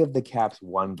 I'll give the Caps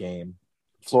 1 game.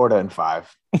 Florida in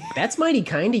 5." That's mighty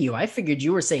kind of you. I figured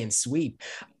you were saying sweep.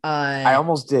 I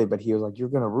almost did, but he was like, "You're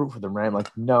going to root for them, right?" I'm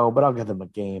like, "No, but I'll give them a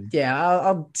game." Yeah,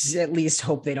 I'll at least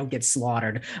hope they don't get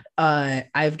slaughtered.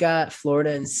 I've got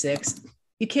Florida in 6.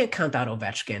 You can't count out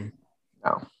Ovechkin.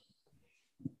 No.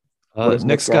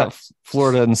 Nick's got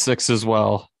Florida in 6 as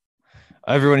well.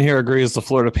 Everyone here agrees the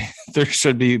Florida Panthers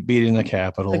should be beating the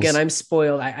Capitals. Again, I'm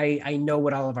spoiled. I know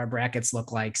what all of our brackets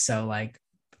look like, so like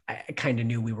I kind of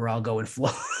knew we were all going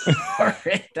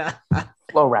Florida.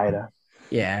 Florida.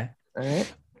 Yeah. All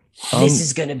right. This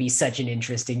is going to be such an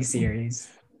interesting series.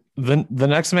 The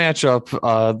next matchup,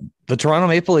 the Toronto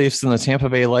Maple Leafs and the Tampa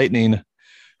Bay Lightning.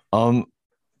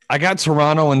 I got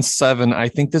Toronto in 7. I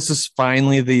think this is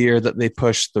finally the year that they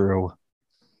push through.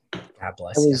 God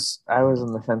bless you. I was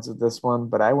on the fence with this one,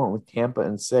 but I went with Tampa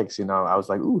in 6. I was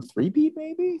like, ooh, 3-peat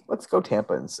maybe? Let's go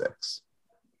Tampa in 6.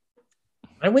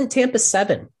 I went Tampa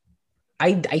 7.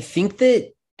 I think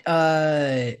that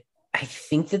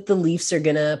the Leafs are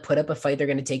gonna put up a fight. They're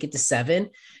gonna take it to 7,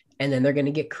 and then they're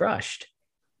gonna get crushed.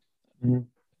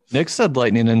 Nick said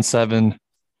Lightning in 7.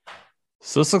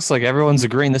 So this looks like everyone's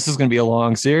agreeing this is going to be a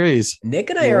long series.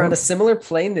 Nick and I are on a similar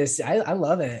plane. I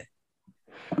love it.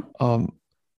 The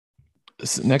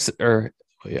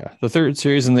third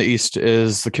series in the East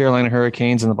is the Carolina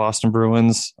Hurricanes and the Boston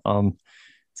Bruins.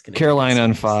 Carolina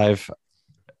in 5.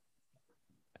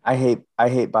 I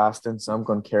hate Boston, so I'm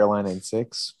going Carolina in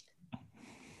 6.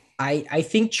 I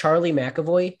think Charlie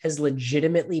McAvoy has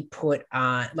legitimately put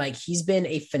on, like, he's been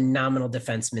a phenomenal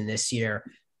defenseman this year.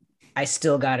 I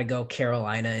still got to go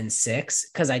Carolina in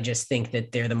 6 because I just think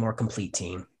that they're the more complete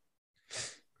team.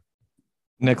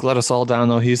 Nick let us all down,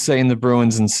 though. He's saying the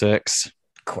Bruins in 6. Of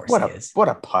course he is. What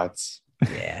a putz.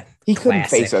 Yeah. He couldn't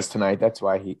face us tonight. That's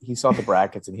why he saw the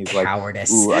brackets and he's like,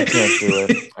 cowardice. Ooh, I can't do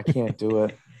it. I can't do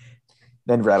it.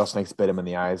 Then rattlesnakes bit him in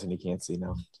the eyes and he can't see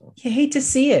now. So. You hate to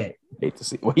see it.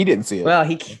 Well, he didn't see it. Well,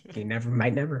 he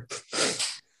might never.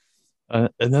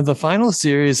 And then the final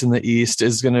series in the East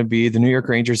is going to be the New York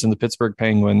Rangers and the Pittsburgh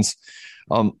Penguins.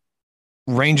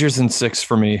 Rangers in 6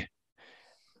 for me.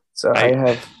 So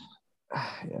I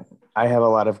have a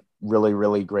lot of really,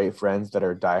 really great friends that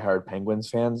are diehard Penguins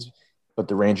fans, but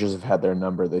the Rangers have had their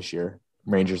number this year.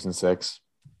 Rangers in 6.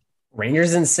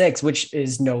 Rangers in 6, which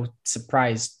is no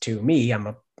surprise to me.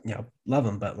 Love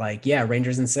them, but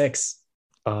Rangers in 6.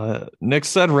 Nick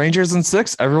said Rangers in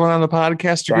 6. Everyone on the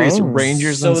podcast agrees. Dang.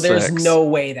 Rangers in 6. So there's no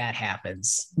way that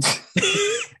happens.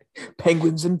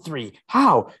 Penguins in 3.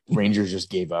 How? Rangers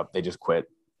just gave up. They just quit.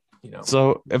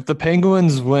 So if the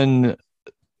Penguins win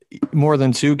more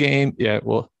than 2 games,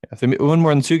 if they win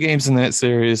more than 2 games in that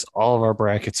series, all of our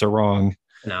brackets are wrong.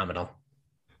 Phenomenal.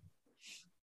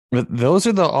 But those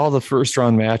are all the first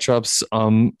round matchups.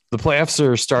 The playoffs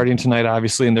are starting tonight,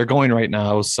 obviously, and they're going right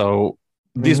now. So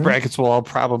these brackets will all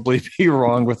probably be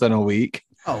wrong within a week.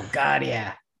 Oh God,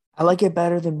 yeah. I like it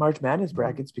better than March Madness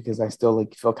brackets because I still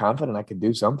feel confident I could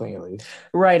do something at least.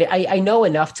 Right. I know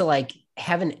enough to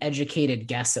have an educated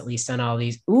guess at least on all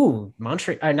these. Ooh,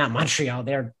 not Montreal.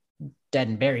 They're dead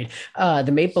and buried.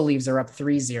 The Maple Leafs are up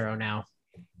 3-0 now.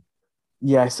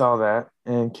 Yeah, I saw that.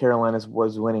 And Carolina's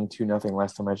was winning 2-0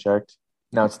 last time I checked.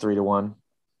 Now it's 3-1.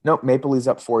 Nope, Maple Leafs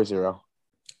up 4-0.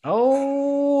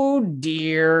 Oh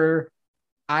dear.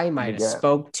 I might have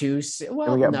spoke too soon.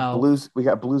 Well, we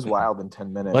got Blues Wild in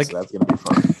 10 minutes. So that's gonna be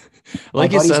fun.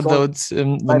 Like you said, though,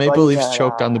 the Maple Leafs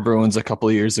choked on the Bruins a couple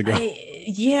of years ago.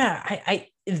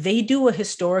 They do a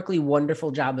historically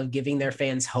wonderful job of giving their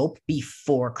fans hope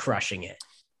before crushing it.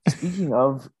 Speaking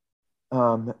of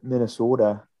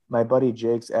Minnesota, my buddy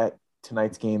Jake's at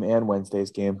tonight's game and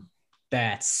Wednesday's game.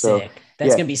 That's sick.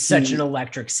 That's gonna be such an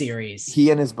electric series. He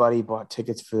and his buddy bought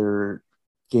tickets for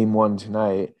game 1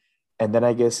 tonight. And then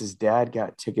I guess his dad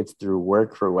got tickets through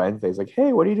work for Wednesday. He's like,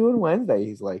 hey, what are you doing Wednesday?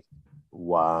 He's like,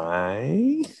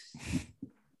 why?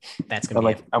 that's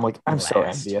going to be I'm so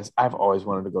blast. envious. I've always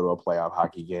wanted to go to a playoff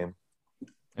hockey game.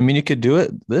 I mean, you could do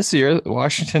it this year.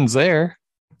 Washington's there.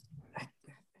 I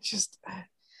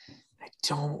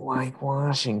don't like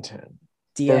Washington.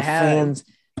 Do you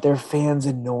Their fans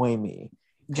annoy me.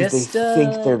 Just they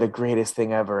think they're the greatest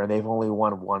thing ever, and they've only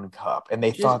won one cup, and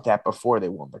they thought that before they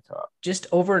won the cup. Just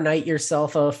overnight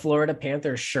yourself a Florida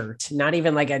Panthers shirt, not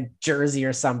even like a jersey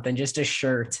or something, just a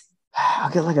shirt. I'll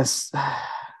get like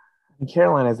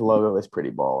Carolina's logo is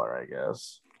pretty baller, I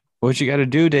guess. What you got to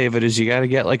do, David, is you got to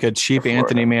get like a cheap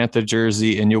Anthony Mantha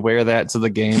jersey, and you wear that to the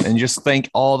game, and just thank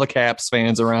all the Caps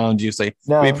fans around you. Say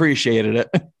we appreciated it,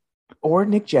 or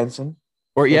Nick Jensen.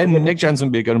 Or Nick Jensen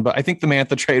would be a good one, but I think the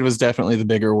Mantha trade was definitely the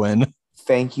bigger win.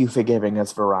 Thank you for giving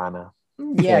us Verana.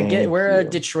 Yeah, wear a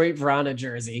Detroit Verana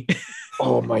jersey.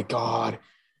 Oh my God.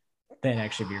 That'd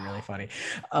actually be really funny.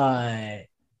 Yeah.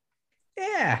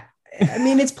 I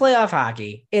mean, it's playoff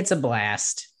hockey. It's a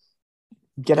blast.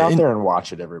 Get out there and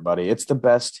watch it, everybody. It's the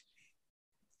best,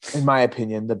 in my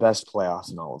opinion, the best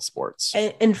playoffs in all of sports.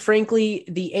 And frankly,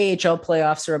 the AHL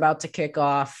playoffs are about to kick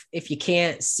off. If you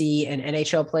can't see an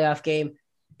NHL playoff game,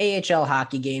 AHL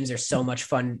hockey games are so much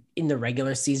fun in the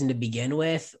regular season to begin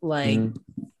with. Like,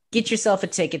 get yourself a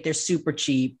ticket. They're super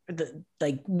cheap.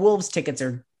 Like Wolves tickets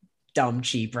are dumb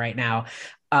cheap right now.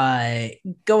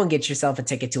 Go and get yourself a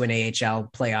ticket to an AHL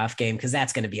playoff game because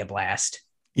that's going to be a blast.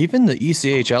 Even the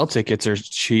ECHL tickets are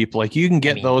cheap. Like you can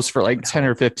get those for like $10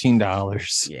 or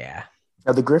 $15. Yeah.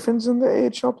 Are the Griffins in the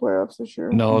AHL playoffs this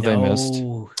year? No, they missed.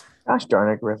 Gosh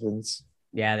darn it, Griffins.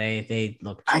 Yeah, they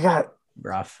look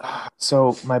rough.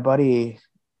 So my buddy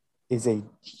is a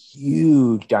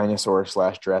huge dinosaur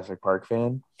 / Jurassic Park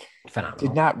fan. Phenomenal.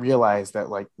 Did not realize that,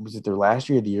 like, was it their last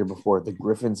year or the year before, the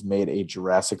Griffins made a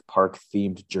Jurassic Park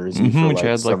themed jersey which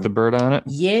had like the bird on it.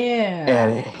 Yeah.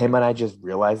 And him and I just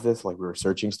realized this, like we were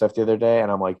searching stuff the other day, and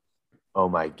I'm like, oh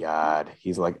my God.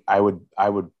 He's like, I would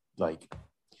like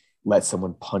let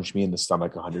someone punch me in the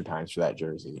stomach 100 times for that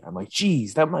jersey. I'm like,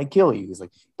 geez, that might kill you. He's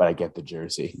like, but I get the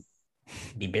jersey.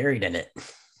 Be buried in it.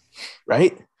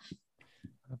 Right?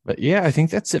 But yeah, I think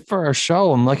that's it for our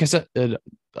show. And like I said,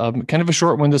 kind of a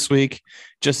short one this week,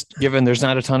 just given there's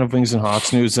not a ton of Wings and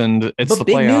Hawks news, and it's the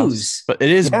playoffs. News. But it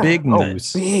is big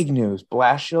news. Big news.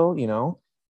 Blashill,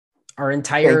 our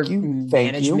entire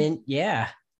management. Yeah.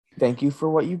 Thank you for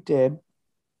what you did.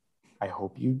 I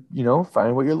hope you,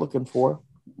 find what you're looking for.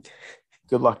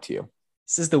 Good luck to you.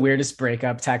 This is the weirdest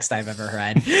breakup text I've ever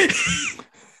read.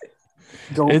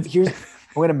 I'm going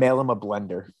to mail him a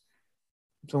blender.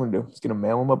 That's what I'm going to do. I'm just going to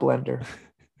mail him a blender.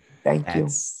 Thank you.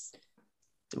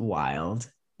 Wild.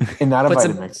 And not a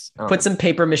Vitamix. Put some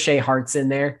paper mache hearts in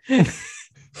there.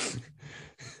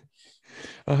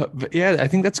 But yeah, I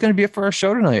think that's going to be it for our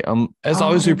show tonight. As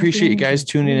always, we appreciate you guys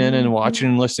tuning in and watching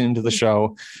and listening to the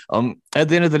show. At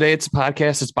the end of the day, it's a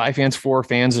podcast. It's by fans for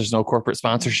fans. There's no corporate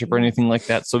sponsorship or anything like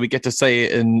that. So we get to say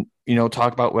it and,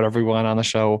 talk about whatever we want on the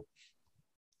show.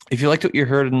 If you liked what you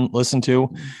heard and listened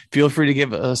to, feel free to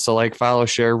give us a like, follow,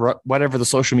 share, whatever the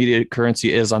social media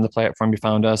currency is on the platform you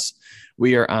found us.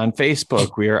 We are on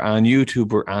Facebook. We are on YouTube.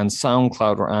 We're on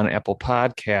SoundCloud. We're on Apple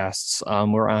Podcasts.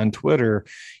 We're on Twitter.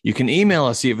 You can email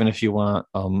us even if you want,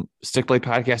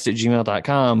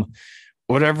 stickbladepodcast@gmail.com.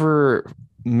 Whatever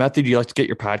method you like to get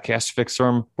your podcast fixed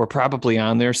from, we're probably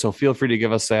on there. So feel free to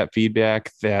give us that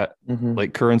feedback, that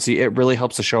like currency. It really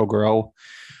helps the show grow.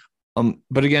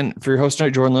 But again, for your host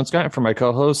tonight, Jordan Linscott, and for my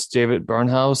co-hosts, David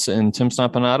Barnhouse and Tim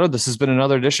Stompanato, this has been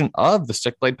another edition of the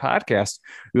Stick Blade Podcast.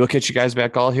 We will catch you guys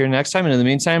back all here next time. And in the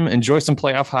meantime, enjoy some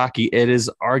playoff hockey. It is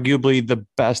arguably the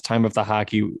best time of the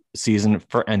hockey season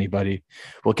for anybody.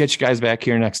 We'll catch you guys back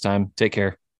here next time. Take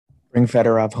care. Bring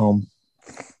Fedorov home.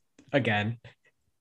 Again.